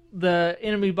 Like, the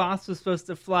enemy boss was supposed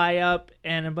to fly up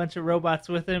and a bunch of robots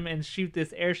with him and shoot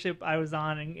this airship I was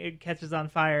on, and it catches on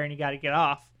fire and you got to get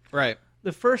off. Right.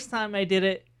 The first time I did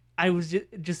it, I was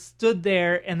just stood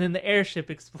there, and then the airship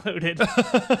exploded.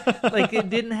 Like, it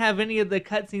didn't have any of the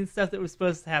cutscene stuff that was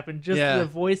supposed to happen. Just the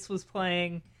voice was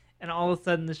playing, and all of a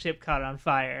sudden the ship caught on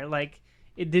fire. Like,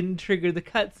 it didn't trigger the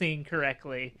cutscene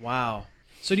correctly. Wow.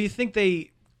 So do you think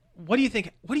what do you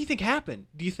think happened?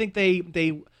 Do you think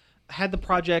they had the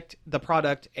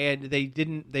product and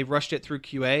they rushed it through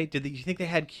QA? Do you think they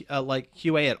had like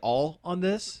QA at all on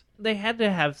this? They had to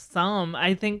have some.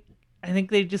 I think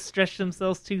they just stretched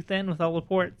themselves too thin with all the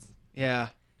ports. Yeah.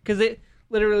 Because it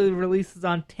literally releases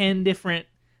on 10 different...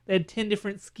 They had 10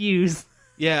 different SKUs.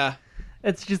 Yeah.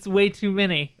 That's just way too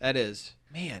many. That is.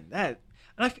 Man, that...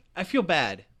 And I feel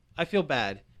bad. I feel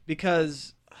bad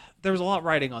because there was a lot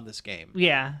riding on this game.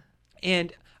 Yeah.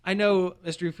 And I know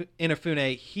Mr.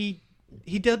 Inafune, he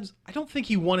does... I don't think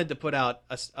he wanted to put out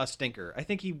a stinker. I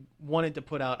think he wanted to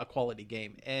put out a quality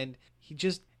game. And it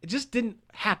just didn't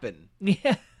happen.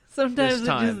 Yeah. Sometimes it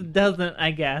just doesn't,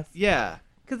 I guess. Yeah.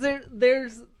 Because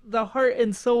there's the heart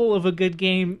and soul of a good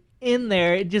game in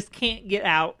there. It just can't get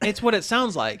out. It's what it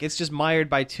sounds like. It's just mired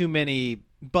by too many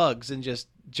bugs and just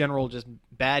general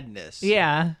badness.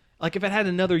 Yeah. Like if it had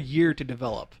another year to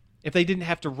develop, if they didn't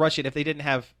have to rush it, if they didn't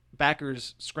have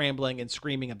backers scrambling and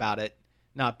screaming about it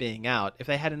not being out, if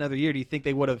they had another year, do you think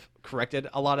they would have corrected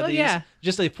a lot of these? Yeah.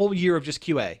 Just a full year of just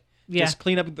QA. Yeah. Just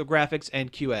clean up the graphics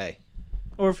and QA.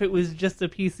 Or if it was just a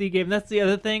PC game. That's the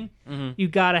other thing. Mm-hmm. You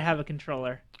gotta have a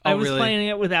controller. Oh, I was really? playing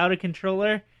it without a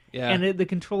controller, yeah. and the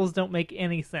controls don't make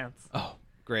any sense. Oh,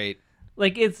 great.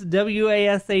 Like, it's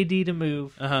WASD to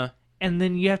move, Uh-huh. and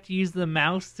then you have to use the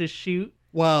mouse to shoot.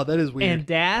 Wow, that is weird. And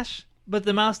dash, but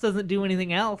the mouse doesn't do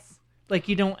anything else. Like,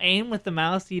 you don't aim with the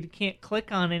mouse, you can't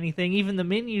click on anything. Even the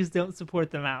menus don't support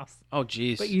the mouse. Oh,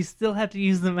 jeez. But you still have to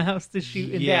use the mouse to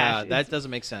shoot and dash. Yeah, that doesn't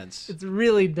make sense. It's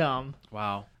really dumb.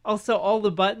 Wow. Also, all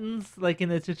the buttons, like in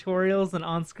the tutorials and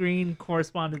on screen,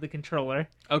 correspond to the controller.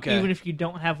 Okay. Even if you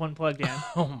don't have one plugged in.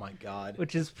 Oh my god.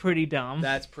 Which is pretty dumb.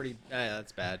 That's pretty.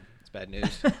 That's bad. It's bad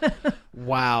news.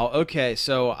 Wow. Okay.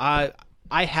 So I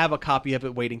have a copy of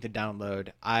it waiting to download.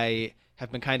 I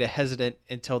have been kind of hesitant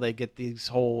until they get these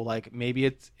whole like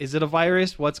maybe is it a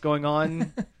virus? What's going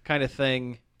on? kind of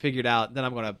thing figured out. Then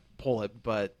I'm gonna pull it.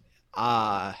 But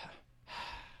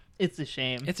it's a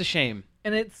shame. It's a shame.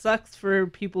 And it sucks for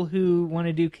people who want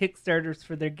to do Kickstarters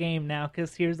for their game now,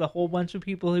 because here's a whole bunch of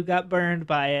people who got burned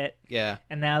by it. Yeah.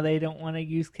 And now they don't want to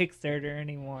use Kickstarter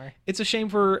anymore. It's a shame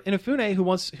for Inafune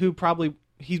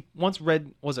he once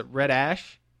read, was it Red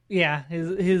Ash? Yeah,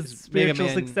 his spiritual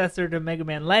successor to Mega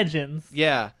Man Legends.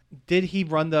 Yeah. Did he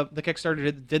run the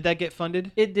Kickstarter? Did that get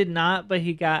funded? It did not, but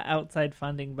he got outside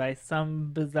funding by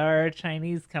some bizarre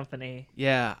Chinese company.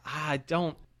 Yeah,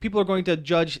 people are going to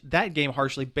judge that game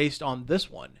harshly based on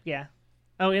this one. Yeah.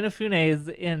 Oh,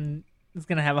 Inafune is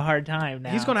going to have a hard time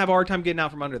now. He's going to have a hard time getting out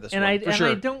from under this one, for sure.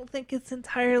 And I don't think it's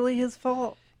entirely his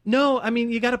fault. No, I mean,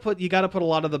 you got to put a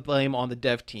lot of the blame on the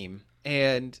dev team,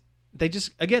 and they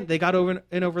got over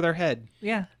their head.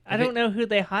 Yeah. I don't know who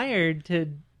they hired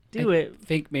to do it. I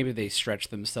think maybe they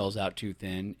stretched themselves out too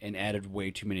thin and added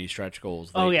way too many stretch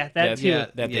goals. That too.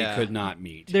 That they could not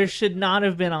meet. There should not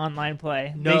have been online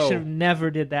play. No. They should have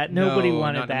never did that. Nobody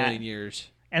wanted not that. In a million years.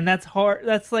 And that's hard.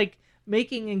 That's like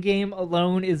making a game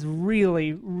alone is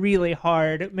really, really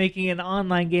hard. Making an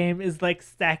online game is like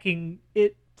stacking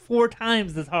it 4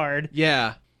 times as hard.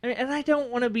 Yeah. And I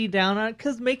don't want to be down on it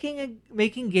because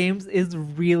making games is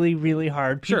really, really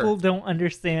hard. Sure. People don't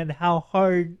understand how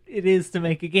hard it is to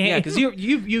make a game. Yeah, because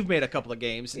you've made a couple of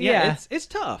games. Yeah. It's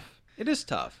tough. It is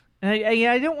tough. And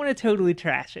I don't want to totally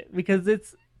trash it because it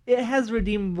has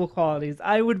redeemable qualities.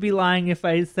 I would be lying if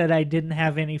I said I didn't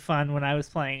have any fun when I was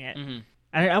playing it. Mm-hmm.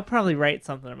 I'll probably write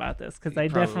something about this because I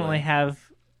definitely have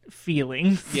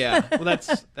feelings. Yeah, well,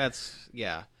 that's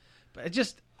yeah, but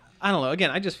I don't know. Again,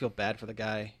 I just feel bad for the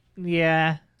guy.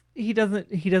 Yeah, he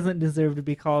doesn't deserve to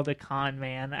be called a con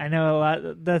man. I know a lot.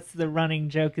 That's the running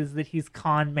joke is that he's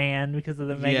con man because of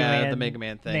the Mega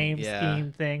Man thing, name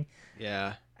scheme thing.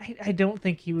 Yeah, I don't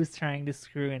think he was trying to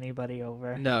screw anybody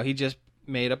over. No, he just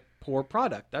made a poor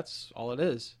product. That's all it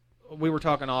is. We were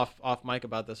talking off mic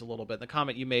about this a little bit. The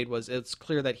comment you made was it's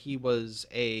clear that he was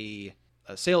a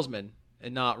salesman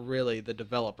and not really the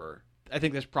developer. I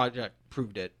think this project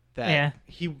proved it. That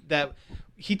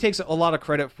he takes a lot of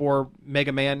credit for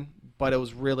Mega Man, but it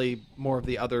was really more of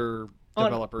the other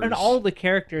developers. And all the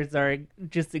characters are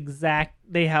just exact.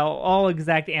 They have all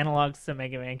exact analogs to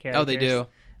Mega Man characters. Oh, they do.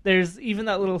 There's even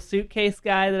that little suitcase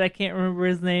guy that I can't remember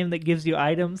his name that gives you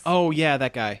items. Oh yeah,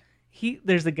 that guy.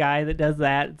 There's a guy that does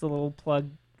that. It's a little plug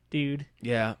dude.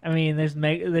 Yeah. I mean,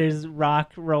 there's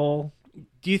Rock Roll.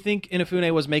 Do you think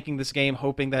Inafune was making this game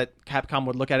hoping that Capcom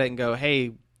would look at it and go, "Hey,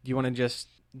 do you want to just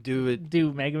do it?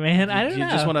 Do Mega Man? I don't know. Do you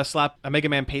just want to slap a Mega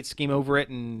Man paint scheme over it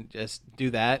and just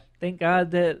do that?" Thank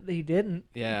God that he didn't.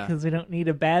 Yeah. Because we don't need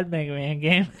a bad Mega Man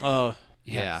game. Oh,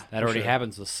 yeah. That already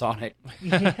happens with Sonic.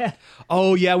 Yeah.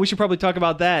 Oh, yeah. We should probably talk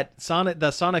about that.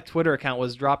 The Sonic Twitter account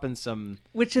was dropping some.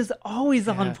 Which is always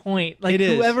on point. Like, It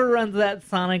is. whoever runs that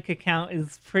Sonic account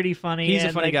is pretty funny. He's a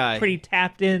and, funny like, guy. Pretty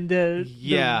tapped into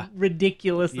Yeah. the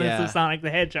ridiculousness Yeah. of Sonic the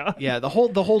Hedgehog. Yeah, the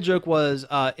whole joke was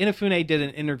Inafune did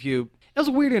an interview. It was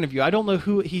a weird interview. I don't know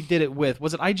who he did it with.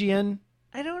 Was it IGN?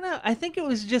 I don't know. I think it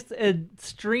was just a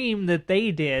stream that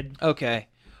they did. Okay.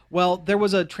 Well, there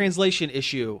was a translation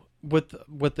issue with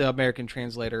the American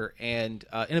translator, and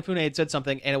Inafune had said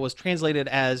something, and it was translated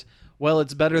as, "Well,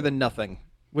 it's better than nothing,"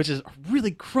 which is a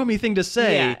really crummy thing to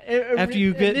say after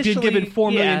you've been given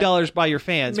 $4 million by your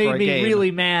fans made for a me game. really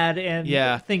mad and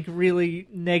Yeah. think really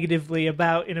negatively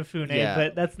about Inafune, Yeah.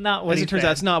 but that's not what As he it turns said.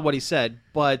 out, that's not what he said,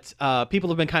 but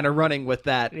people have been kind of running with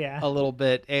that a little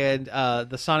bit, and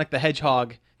the Sonic the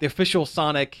Hedgehog, the official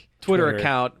Sonic Twitter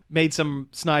account, made some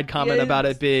snide comment about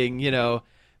it being,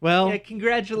 well... Yeah,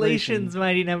 congratulations,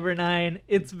 Mighty Number 9.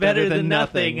 It's better than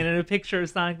nothing. And in a picture of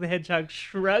Sonic the Hedgehog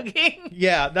shrugging.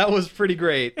 Yeah, that was pretty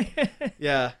great.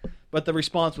 Yeah, but the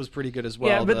response was pretty good as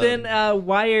well. Yeah, but then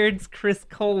Wired's Chris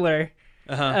Kohler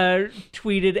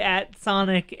tweeted at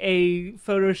Sonic a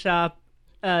Photoshop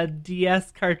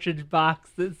DS cartridge box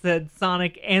that said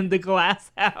Sonic and the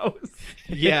Glass House.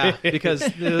 Yeah, because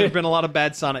there have been a lot of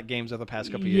bad Sonic games over the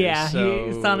past couple years. Yeah,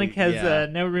 so, Sonic has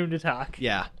no room to talk.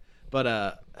 Yeah, but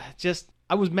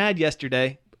I was mad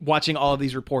yesterday watching all of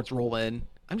these reports roll in.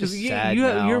 I'm just sad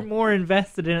now. You're more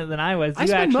invested in it than I was. You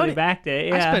spent actually money. backed it.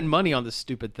 Yeah. I spent money on this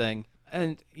stupid thing.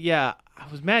 And yeah,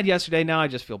 I was mad yesterday. Now I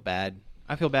just feel bad.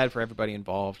 I feel bad for everybody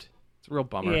involved. It's a real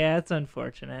bummer. Yeah, it's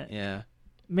unfortunate. Yeah.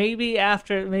 Maybe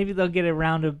they'll get a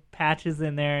round of patches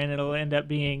in there and it'll end up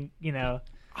being,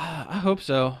 I hope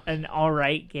so. an all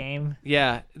right game.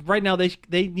 Yeah. Right now they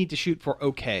need to shoot for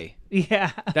okay.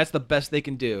 Yeah. That's the best they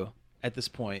can do at this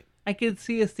point. I could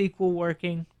see a sequel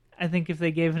working. I think if they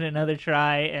gave it another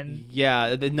try and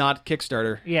Yeah, not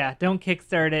Kickstarter. don't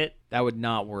kickstart it. That would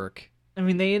not work. I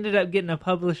mean, they ended up getting a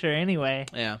publisher anyway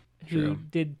Yeah. who True.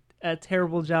 did a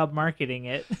terrible job marketing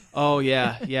it. Oh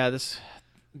yeah. Yeah,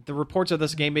 the reports of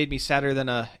this game made me sadder than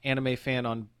a anime fan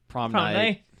on prom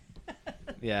night.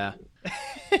 Yeah.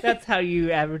 That's how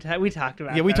you advertise. We talked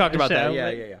about Yeah, we that talked on the about that. show, Yeah,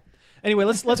 but- yeah. Anyway,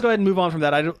 let's go ahead and move on from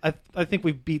that. I think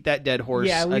we've beat that dead horse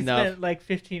Yeah, we enough. spent like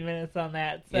 15 minutes on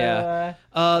that. So,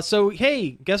 Yeah. So hey,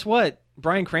 guess what?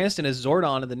 Bryan Cranston is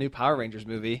Zordon in the new Power Rangers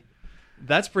movie.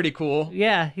 That's pretty cool.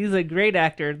 yeah, he's a great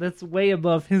actor. That's way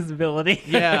above his ability.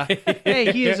 Yeah.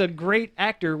 Hey, he is a great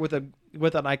actor with an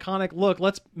iconic look.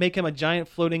 Let's make him a giant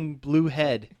floating blue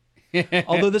head.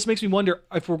 Although this makes me wonder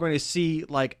if we're going to see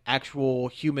like actual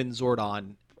human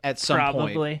Zordon at some point.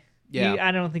 Probably. Yeah.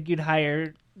 I don't think you'd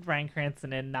hire Bryan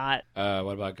Cranston and not.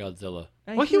 What about Godzilla?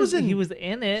 Well, he was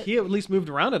in it. He at least moved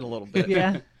around it a little bit.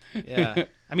 Yeah. Yeah.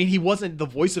 I mean, he wasn't the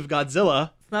voice of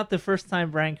Godzilla. It's not the first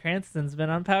time Bryan Cranston's been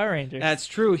on Power Rangers. That's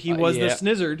true. He was the yeah.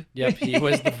 Snizzard. Yep, he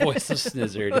was the voice of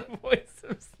Snizzard. the voice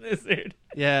of Snizzard.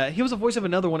 Yeah, he was the voice of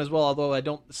another one as well, although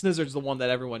Snizzard's the one that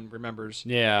everyone remembers.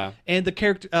 Yeah. And the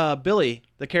character, Billy,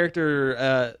 the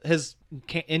character, his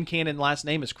in-canon last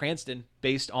name is Cranston,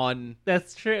 based on,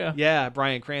 That's true.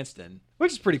 Bryan Cranston,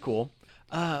 which is pretty cool.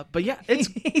 But yeah, it's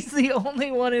He's the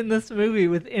only one in this movie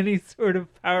with any sort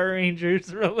of Power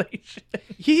Rangers relation.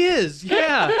 he is,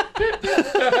 yeah.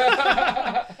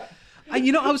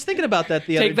 I was thinking about that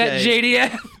the Take other that, day.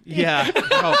 JDF. Yeah.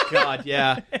 Oh God,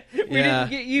 yeah. We didn't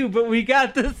get you, but we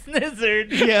got the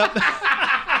Snizzard. Yep.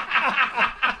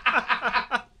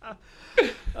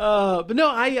 But no,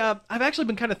 I've actually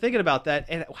been kind of thinking about that,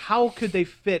 and how could they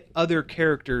fit other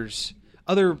characters,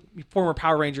 other former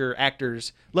Power Ranger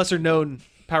actors, lesser known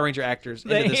Power Ranger actors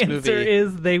into this movie? The answer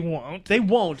is they won't. They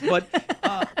won't. But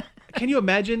can you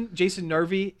imagine Jason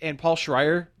Nervy and Paul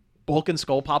Schreier, Bulk and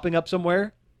Skull popping up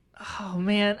somewhere? Oh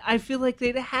man, I feel like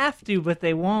they'd have to, but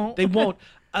they won't. They won't.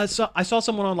 So I saw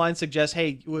someone online suggest,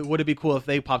 hey, would it be cool if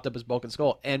they popped up as Bulk and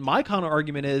Skull? And my counter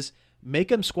argument is, make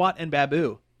them Squat and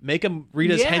Babu. Make them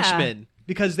Rita's henchmen.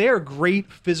 Because they are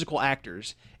great physical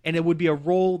actors. And it would be a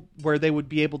role where they would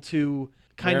be able to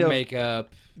kind Wear of...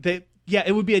 makeup. Yeah,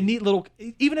 it would be a neat little,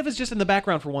 even if it's just in the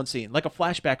background for one scene, like a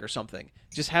flashback or something.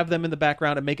 Just have them in the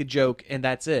background and make a joke, and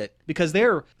that's it. Because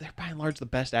they're by and large the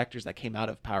best actors that came out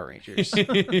of Power Rangers.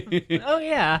 Oh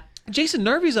yeah. Jason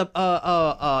Nervy's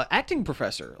a acting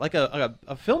professor, like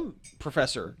a film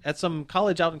professor at some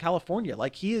college out in California.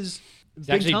 Like he is He's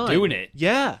big actually time. doing it.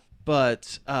 Yeah,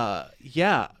 but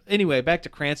yeah. Anyway, back to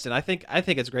Cranston. I think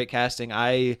it's great casting.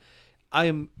 I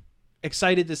am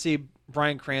excited to see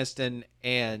Bryan Cranston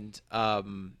and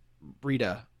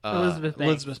Rita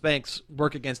Elizabeth Banks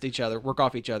work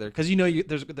off each other, because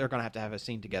they're gonna have to have a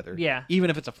scene together. Yeah. Even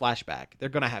if it's a flashback, they're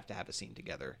gonna have to have a scene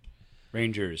together.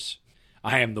 Rangers,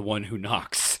 I am the one who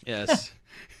knocks. Yes.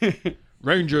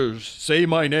 Rangers, say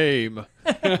my name.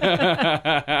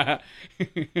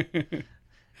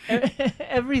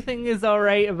 Everything is all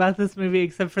right about this movie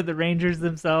except for the Rangers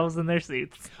themselves and their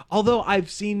suits. Although I've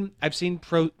seen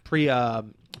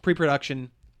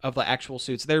pre-production of the actual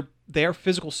suits. They're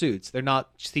physical suits. They're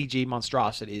not CG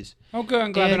monstrosities. Oh, good.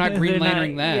 I'm glad they're not Green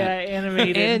Lantern that. Yeah,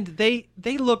 animated. And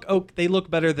they look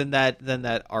better than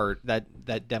that art,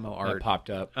 that demo art That popped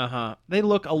up. They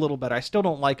look a little better. I still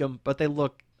don't like them, but they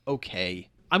look okay.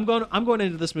 I'm going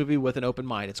into this movie with an open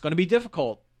mind. It's going to be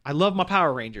difficult. I love my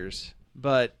Power Rangers,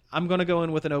 but I'm going to go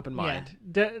in with an open mind.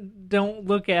 Don't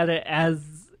look at it as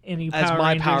any Power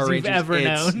Rangers you've ever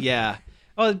known. Yeah.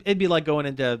 Well, it'd be like going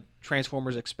into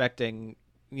Transformers expecting,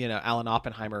 Alan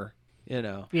Oppenheimer,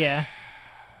 Yeah.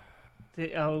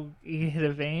 Oh, you hit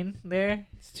a vein there?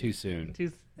 It's too soon.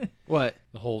 What?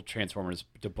 The whole Transformers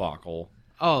debacle.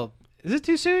 Oh, is it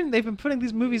too soon? They've been putting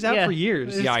these movies out for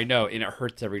years. Yeah, I know, and it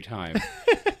hurts every time.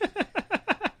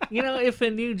 If a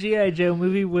new G.I. Joe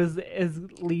movie was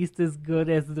at least as good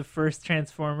as the first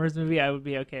Transformers movie, I would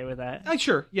be okay with that.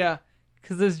 Sure, yeah.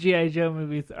 Because those G.I. Joe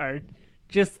movies are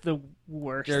just the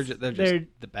worst. They're just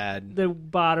the bad. The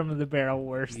bottom of the barrel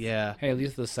worst. Yeah. Hey, at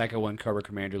least the second one, Cobra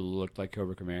Commander, looked like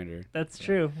Cobra Commander. That's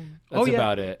true. That's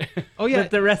about it. Oh, yeah.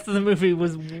 But the rest of the movie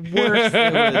was worse,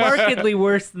 markedly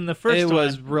worse than the first one. It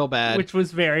was real bad. Which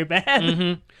was very bad.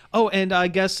 Mm-hmm. Oh, and I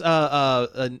guess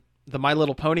the My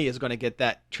Little Pony is going to get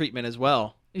that treatment as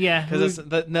well. Yeah. Because it's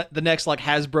the next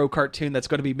Hasbro cartoon that's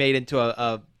going to be made into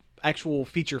a actual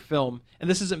feature film. And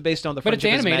this isn't based on the But it's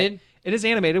Friendship is animated. It is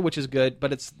animated, which is good,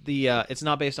 but it's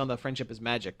not based on the Friendship is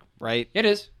Magic, right? It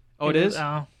is. Oh, it is?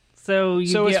 Oh. So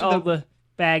you get all the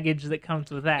baggage that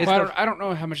comes with that. Well, I don't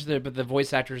know how much but the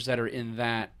voice actors that are in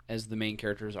that as the main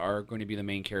characters are going to be the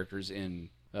main characters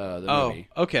in the movie.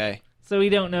 Oh, okay. So we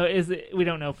don't know. We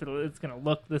don't know if it's going to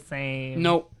look the same.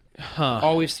 Nope. Huh.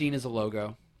 All we've seen is a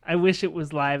logo. I wish it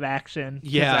was live action.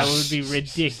 Yeah, that would be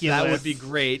ridiculous. That would be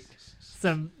great.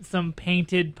 Some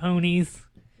painted ponies.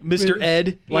 Mr.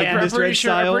 Ed, like Yeah. Mr. Ed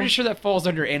style. I'm pretty sure that falls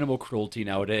under animal cruelty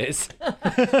nowadays.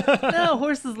 No,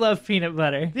 horses love peanut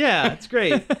butter. Yeah, it's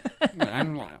great.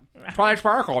 Probably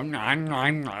sparkle.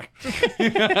 No,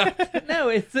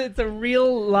 it's a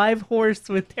real live horse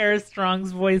with Tara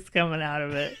Strong's voice coming out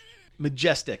of it.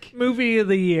 Majestic. Movie of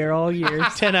the year, all years.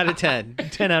 10 out of 10.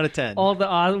 10 out of 10. All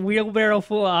the wheelbarrow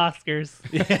full of Oscars.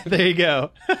 Yeah, there you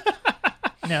go.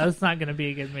 No, it's not going to be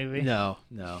a good movie. No.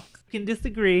 Can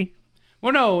disagree.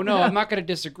 Well, no, I'm not going to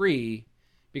disagree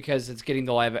because it's getting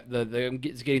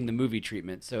it's getting the movie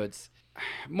treatment. So it's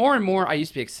more and more. I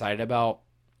used to be excited about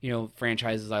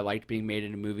franchises I liked being made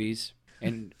into movies,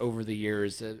 and over the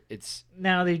years, it's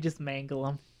now they just mangle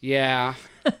them. Yeah.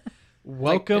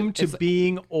 Welcome to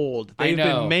being old. They've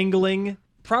been mangling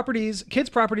properties. Kids'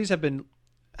 properties have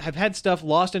had stuff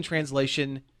lost in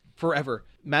translation forever.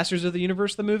 Masters of the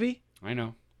Universe, the movie. I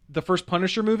know. The first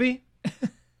Punisher movie.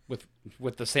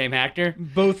 With the same actor?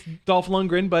 Both Dolph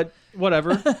Lundgren, but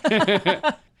whatever.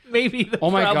 Maybe the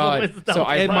oh my problem God. is Dolph So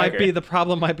Lundgren. Might be the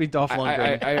problem. Might be Dolph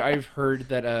Lundgren. I've heard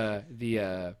that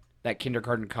that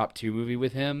Kindergarten Cop 2 movie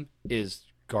with him is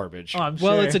garbage. Oh, I'm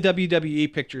sure. Well, it's a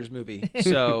WWE Pictures movie,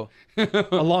 so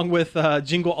along with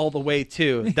Jingle All the Way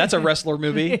too. That's a wrestler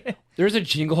movie. There's a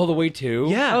Jingle All the Way too.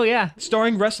 Yeah. Oh yeah.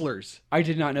 Starring wrestlers. I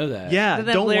did not know that. Yeah. Doesn't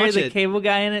that Don't Larry watch the it. Cable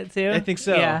Guy in it too? I think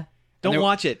so. Yeah. Don't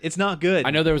watch it. It's not good. I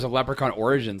know there was a Leprechaun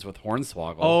Origins with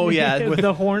Hornswoggle. Oh yeah, With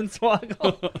the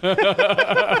Hornswoggle.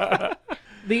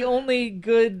 The only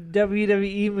good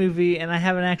WWE movie, and I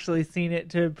haven't actually seen it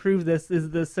to prove this,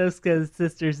 is the Soska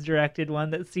sisters directed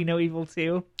one that's See No Evil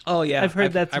 2. Oh yeah, I've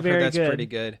heard that's very heard that's good. pretty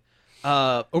good.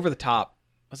 Over the Top.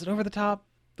 Was it Over the Top?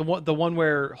 The one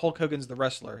where Hulk Hogan's the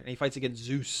wrestler and he fights against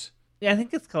Zeus. Yeah, I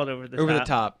think it's called Over the Top. Over the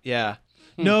Top. Yeah.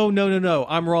 No.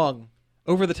 I'm wrong.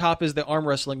 Over the Top is the arm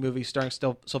wrestling movie starring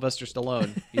Sylvester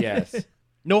Stallone. Yes.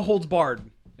 No Holds Barred.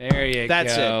 There you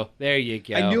That's go. it. There you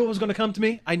go. I knew it was going to come to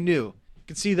me. I knew.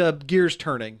 Could see the gears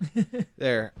turning.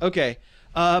 There. Okay.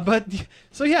 But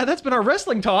so yeah, that's been our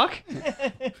wrestling talk.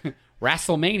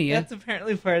 WrestleMania. That's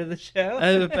apparently part of the show.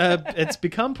 It's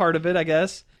become part of it, I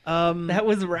guess. That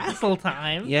was wrestle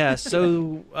time. Yeah,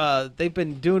 so they've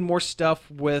been doing more stuff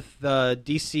with the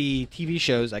DC TV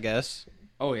shows, I guess.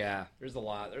 Oh yeah, there's a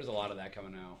lot of that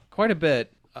coming out. Quite a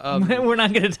bit. We're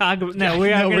not going to talk about. No,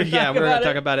 we're not going to talk we're about gonna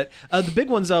talk about it. The big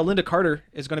one's Linda Carter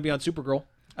is going to be on Supergirl.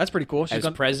 That's pretty cool. As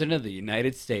president of the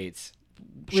United States.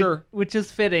 Sure. Which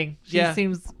is fitting.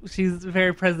 She's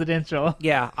very presidential.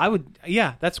 Yeah, I would.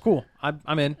 Yeah, that's cool.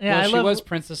 I'm in. Yeah, Well, she was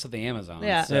Princess of the Amazon.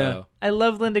 Yeah. So I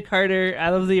love Linda Carter. I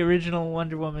love the original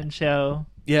Wonder Woman show.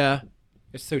 Yeah.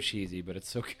 it's so cheesy, but it's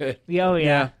so good. Oh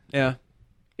yeah. Yeah.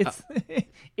 It's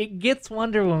it gets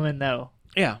Wonder Woman though.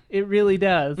 Yeah. It really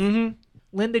does. Mm-hmm.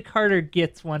 Linda Carter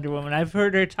gets Wonder Woman. I've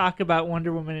heard her talk about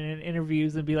Wonder Woman in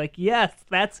interviews and be like, "Yes,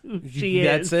 that's who she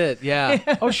is." That's it.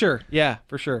 Yeah. Oh, sure. Yeah,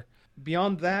 for sure.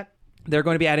 Beyond that, they're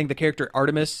going to be adding the character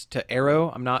Artemis to Arrow.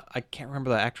 I can't remember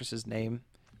the actress's name.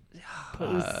 It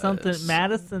was something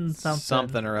Madison something.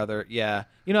 Something or other. Yeah.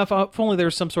 You know, if only there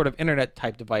was some sort of internet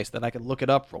type device that I could look it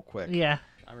up real quick. Yeah.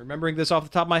 I'm remembering this off the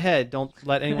top of my head. Don't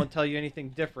let anyone tell you anything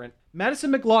different.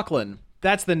 Madison McLaughlin.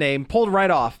 That's the name. Pulled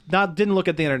right off. Didn't look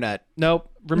at the internet.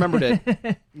 Nope. Remembered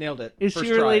it. Nailed it. Is First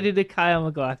she related to Kyle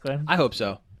McLaughlin? I hope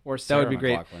so. Or That Sarah would be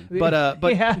great. McLachlan.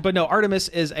 But Yeah. but no, Artemis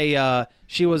is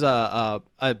she was a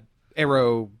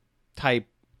Arrow type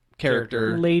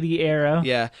character. Lady Arrow.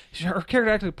 Yeah, her character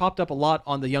actually popped up a lot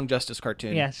on the Young Justice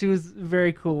cartoon. Yeah, she was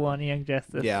very cool on Young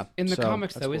Justice. Yeah. In the so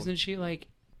comics, that's though, cool. isn't she like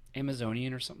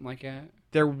Amazonian or something like that?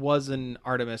 There was an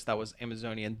Artemis that was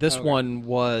Amazonian. This Okay. one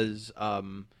was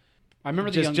I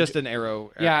remember just an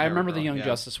Arrow. Yeah, I Arrow remember the girl, Young yeah.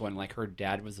 Justice one. Like her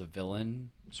dad was a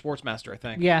villain. Sportsmaster, I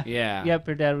think. Yeah. Yeah. Yep,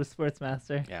 her dad was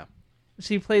Sportsmaster. Yeah.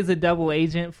 She plays a double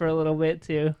agent for a little bit,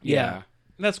 too. Yeah.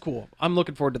 That's cool. I'm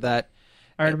looking forward to that.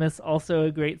 Artemis, also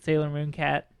a great Sailor Moon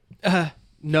cat.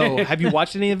 No, have you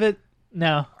watched any of it?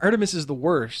 No. Artemis is the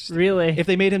worst. Really? If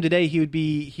they made him today, he would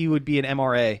be an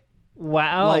MRA.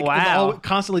 Wow. Like, wow.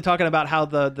 constantly talking about how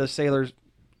the sailors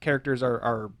characters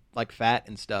are like fat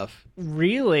and stuff.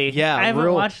 Really? Yeah, I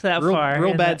haven't watched that far. Real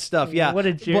and bad stuff. Yeah. What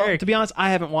a jerk. Well, to be honest, I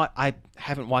haven't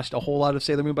watched a whole lot of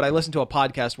Sailor Moon, but I listened to a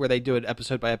podcast where they do it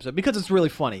episode by episode because it's really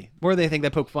funny. More they think they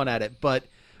poke fun at it, but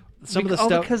some of the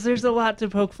stuff. because there's a lot to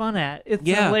poke fun at. It's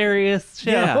Yeah. a hilarious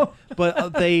show. Yeah,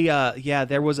 but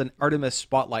there was an Artemis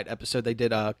Spotlight episode they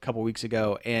did a couple weeks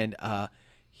ago, and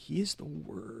he is the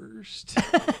worst.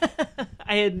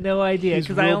 I had no idea He's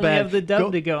because I real only bad. have the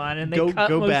dub to go on, and they cut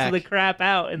go most back. of the crap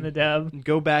out in the dub.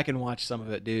 Go back and watch some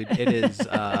of it, dude. It is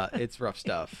it's rough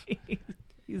stuff.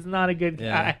 He's not a good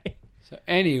Yeah. guy. So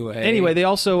anyway, They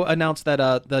also announced that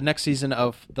the next season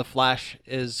of The Flash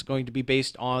is going to be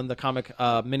based on the comic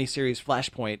miniseries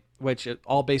Flashpoint, which is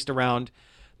all based around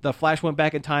the Flash went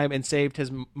back in time and saved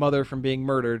his mother from being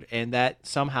murdered, and that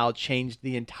somehow changed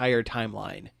the entire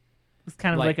timeline. It's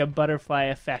kind of like a butterfly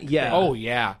effect. Yeah. thing. oh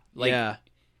yeah, like yeah,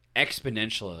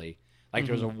 exponentially. Like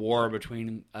there was a war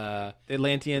between the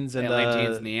Atlanteans and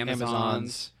the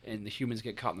Amazons, and the humans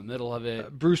get caught in the middle of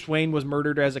it. Bruce Wayne was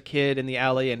murdered as a kid in the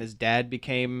alley, and his dad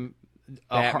became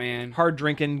a Batman. hard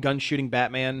drinking, gun shooting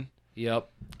Batman. Yep,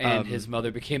 and his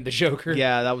mother became the Joker.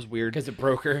 Yeah, that was weird. because it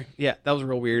broke her. Yeah, that was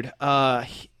real weird.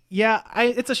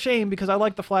 It's a shame because I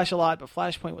like The Flash a lot, but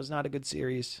Flashpoint was not a good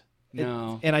series.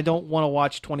 No. And I don't want to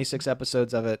watch 26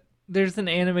 episodes of it. There's an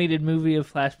animated movie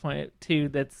of Flashpoint too.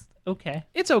 That's okay.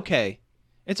 It's okay.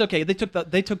 It's okay. They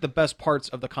took the best parts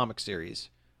of the comic series,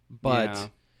 but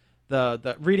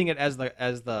the reading it as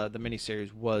the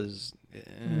miniseries was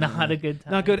Not a good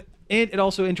time. not good. And it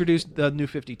also introduced the New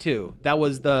 52. That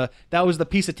was the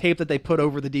piece of tape that they put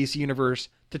over the DC universe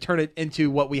to turn it into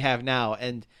what we have now.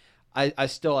 And I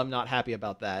still am not happy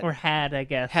about that. Or had, I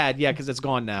guess. Because it's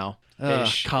gone now.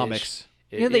 Comics.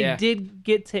 You know, they did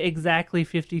get to exactly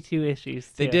 52 issues.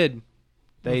 Too, They did.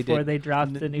 before they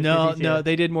dropped the new. No, 52. no,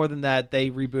 they did more than that. They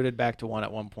rebooted back to one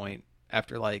at one point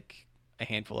after like a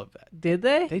handful of that. Did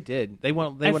they? They did. They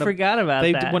went. I forgot about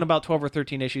they that. went about 12 or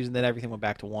 13 issues, and then everything went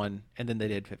back to one, and then they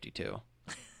did 52.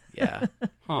 Yeah.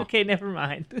 Okay, never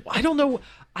mind. I don't know.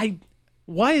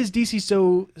 Why is DC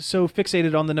so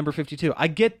fixated on the number 52? I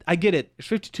get it. There's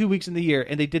 52 weeks in the year,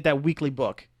 and they did that weekly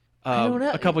book I don't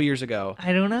know. a couple years ago.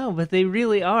 I don't know, but they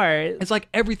really are. It's like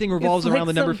everything revolves It's like around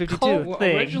the number some 52. cult Well,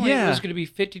 thing. originally Yeah. it was going to be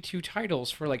 52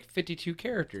 titles for like 52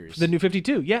 characters. The New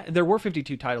 52. Yeah, there were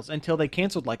 52 titles until they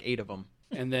canceled like 8 of them.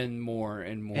 and then more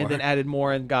and more. And then added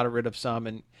more and got rid of some.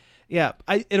 And yeah,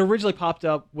 it originally popped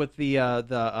up with the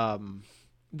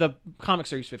comic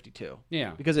series 52.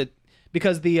 yeah. Because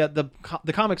because the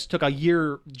comics took a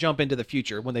year jump into the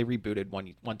future when they rebooted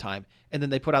one time, and then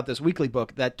they put out this weekly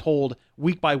book that told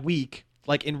week by week,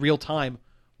 like in real time,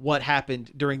 what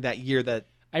happened during that year that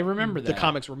I remember that the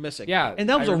comics were missing. Yeah, and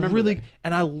that was I remember that.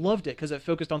 and I loved it because it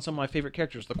focused on some of my favorite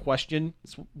characters. The Question,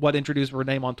 it's what introduced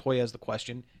Renee Montoya as the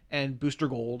Question, and Booster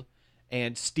Gold,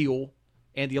 and Steel,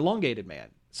 and the Elongated Man.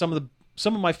 Some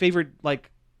of my favorite like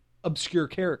obscure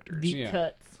characters. Deep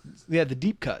cuts. Yeah, the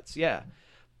deep cuts. Yeah,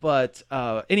 but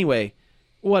anyway,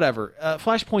 whatever.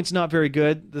 Flashpoint's not very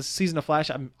good. This season of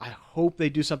Flash, I hope they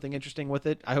do something interesting with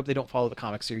it. I hope they don't follow the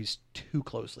comic series too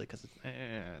closely because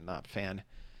not a fan.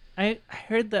 I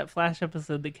heard that Flash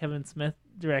episode that Kevin Smith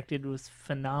directed was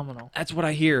phenomenal. That's what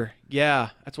I hear. Yeah,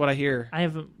 that's what I hear.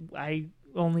 I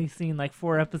only seen like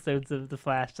 4 episodes of The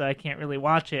Flash, so I can't really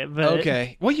watch it. But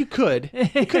Okay. Well, you could.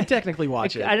 You could technically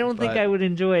watch it. I don't think but I would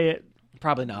enjoy it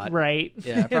Probably not. right.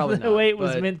 Yeah, probably the not, way it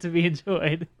was but- meant to be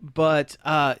enjoyed. But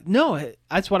no,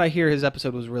 that's what I hear. His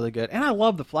episode was really good, and I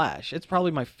love the Flash. It's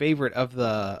probably my favorite of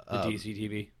the DC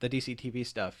TV. The DC TV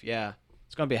stuff. Yeah,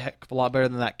 it's gonna be a heck of a lot better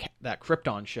than that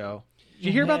Krypton show. Did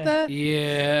you hear about that?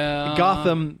 Yeah.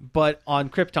 Gotham, but on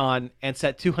Krypton and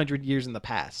set 200 years in the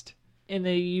past. In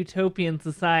a utopian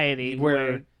society,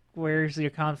 where's your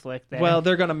conflict there? Well,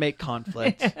 they're gonna make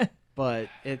conflict, but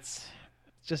it's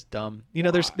just dumb. You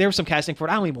know, there was some casting for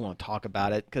it. I don't even want to talk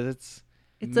about it because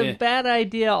it's a bad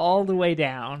idea all the way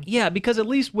down. yeah. Because at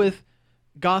least with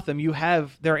Gotham,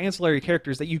 there are ancillary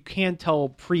characters that you can tell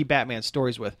pre-Batman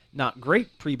stories with. Not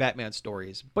great pre-Batman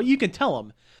stories, but you can tell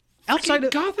them. Outside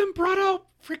of Gotham brought out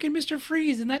freaking Mr.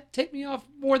 Freeze, and that ticked me off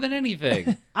more than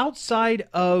anything. outside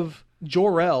of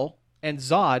Jor-El and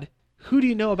Zod, who do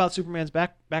you know about Superman's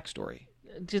backstory?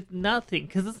 Just nothing,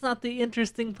 because it's not the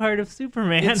interesting part of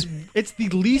Superman. It's the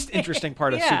least interesting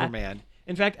part of Yeah. Superman.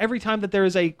 In fact, every time that there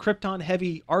is a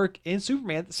Krypton-heavy arc in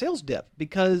Superman, the sales dip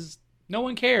because No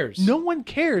one cares. no one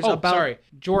cares about. Sorry.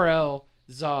 Jor-El,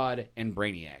 Zod, and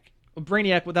Brainiac.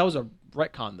 Brainiac. Well, that was a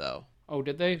retcon, though. Oh,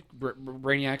 did they?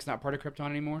 Brainiac's not part of Krypton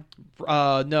anymore?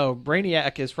 No,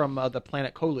 Brainiac is from the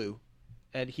planet Kolu,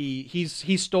 and he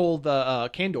stole the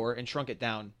Kandor and shrunk it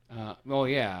down. Oh,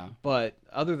 yeah. But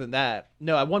other than that,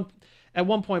 no. At one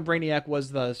point, Brainiac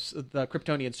was the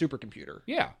Kryptonian supercomputer.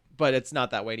 Yeah. But it's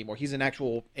not that way anymore. He's an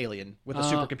actual alien with a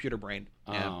supercomputer brain.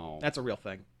 Yeah, Oh. that's a real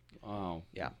thing. Oh.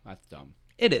 Yeah. That's dumb.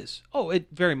 It is. Oh, it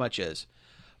very much is.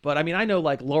 But I mean, I know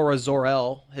like Laura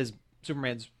Zor-El, his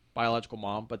Superman's biological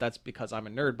mom, but that's because I'm a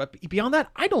nerd. But beyond that,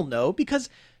 I don't know because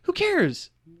who cares?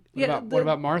 What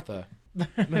about Martha?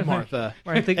 Martha.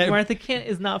 Martha Kent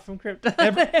is not from Krypton.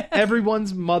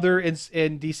 Everyone's mother in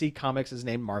DC Comics is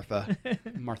named Martha.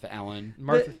 Martha Allen.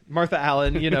 Martha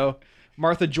Allen, you know,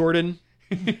 Martha Jordan,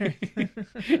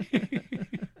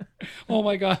 Oh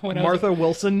my God! Martha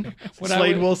Wilson, when I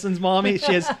Slade was- Wilson's mommy.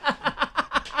 She has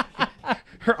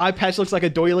her eye patch looks like a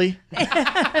doily.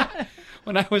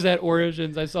 When I was at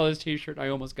Origins, I saw this T-shirt. I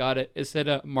almost got it. It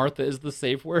said, "Martha is the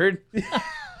safe word."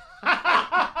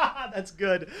 That's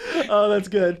good. Oh, that's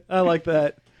good. I like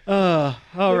that. All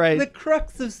right. The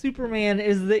crux of Superman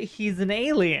is that he's an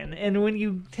alien, and when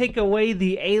you take away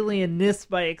the alienness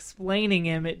by explaining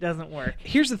him, it doesn't work.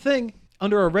 Here's the thing: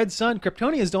 under a red sun,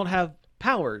 Kryptonians don't have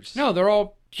powers. No, they're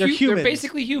humans. They're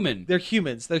basically human. They're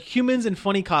humans. They're humans in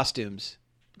funny costumes.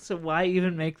 So why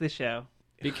even make the show?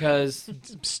 Because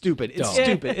It's stupid. It's Dumb.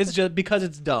 stupid. It's just because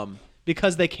it's dumb.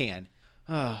 Because they can.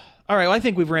 All right. Well, I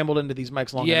think we've rambled into these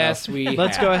mics long enough. Yes, we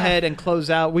Let's have. go ahead and close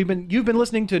out. You've been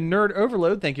listening to Nerd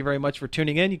Overload. Thank you very much for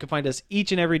tuning in. You can find us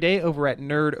each and every day over at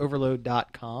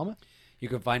nerdoverload.com. you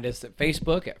can find us at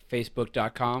Facebook at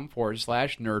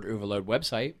facebook.com/Nerd Overload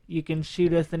website. You can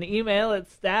shoot us an email at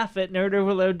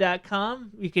staff@nerdoverload.com.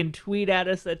 You can tweet at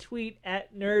us a tweet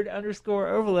at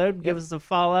nerd_overload. Give us a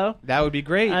follow. That would be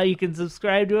great. You can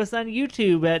subscribe to us on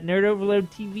YouTube at Nerd Overload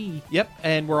TV. Yep,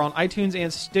 and we're on iTunes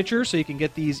and Stitcher, so you can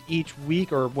get these each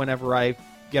week or whenever I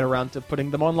get around to putting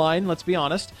them online, let's be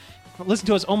honest. Listen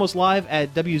to us almost live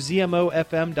at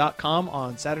WZMOFM.com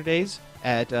on Saturdays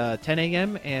at 10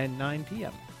 a.m. and 9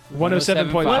 p.m.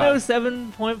 107.5.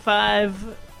 107.5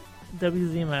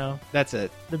 WZMO, That's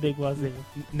it. the big wazoo.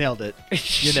 Nailed it.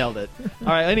 You nailed it. All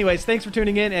right, anyways, thanks for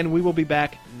tuning in, and we will be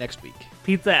back next week.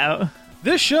 Pizza out.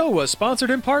 This show was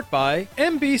sponsored in part by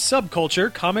MB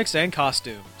Subculture Comics and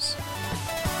Costumes.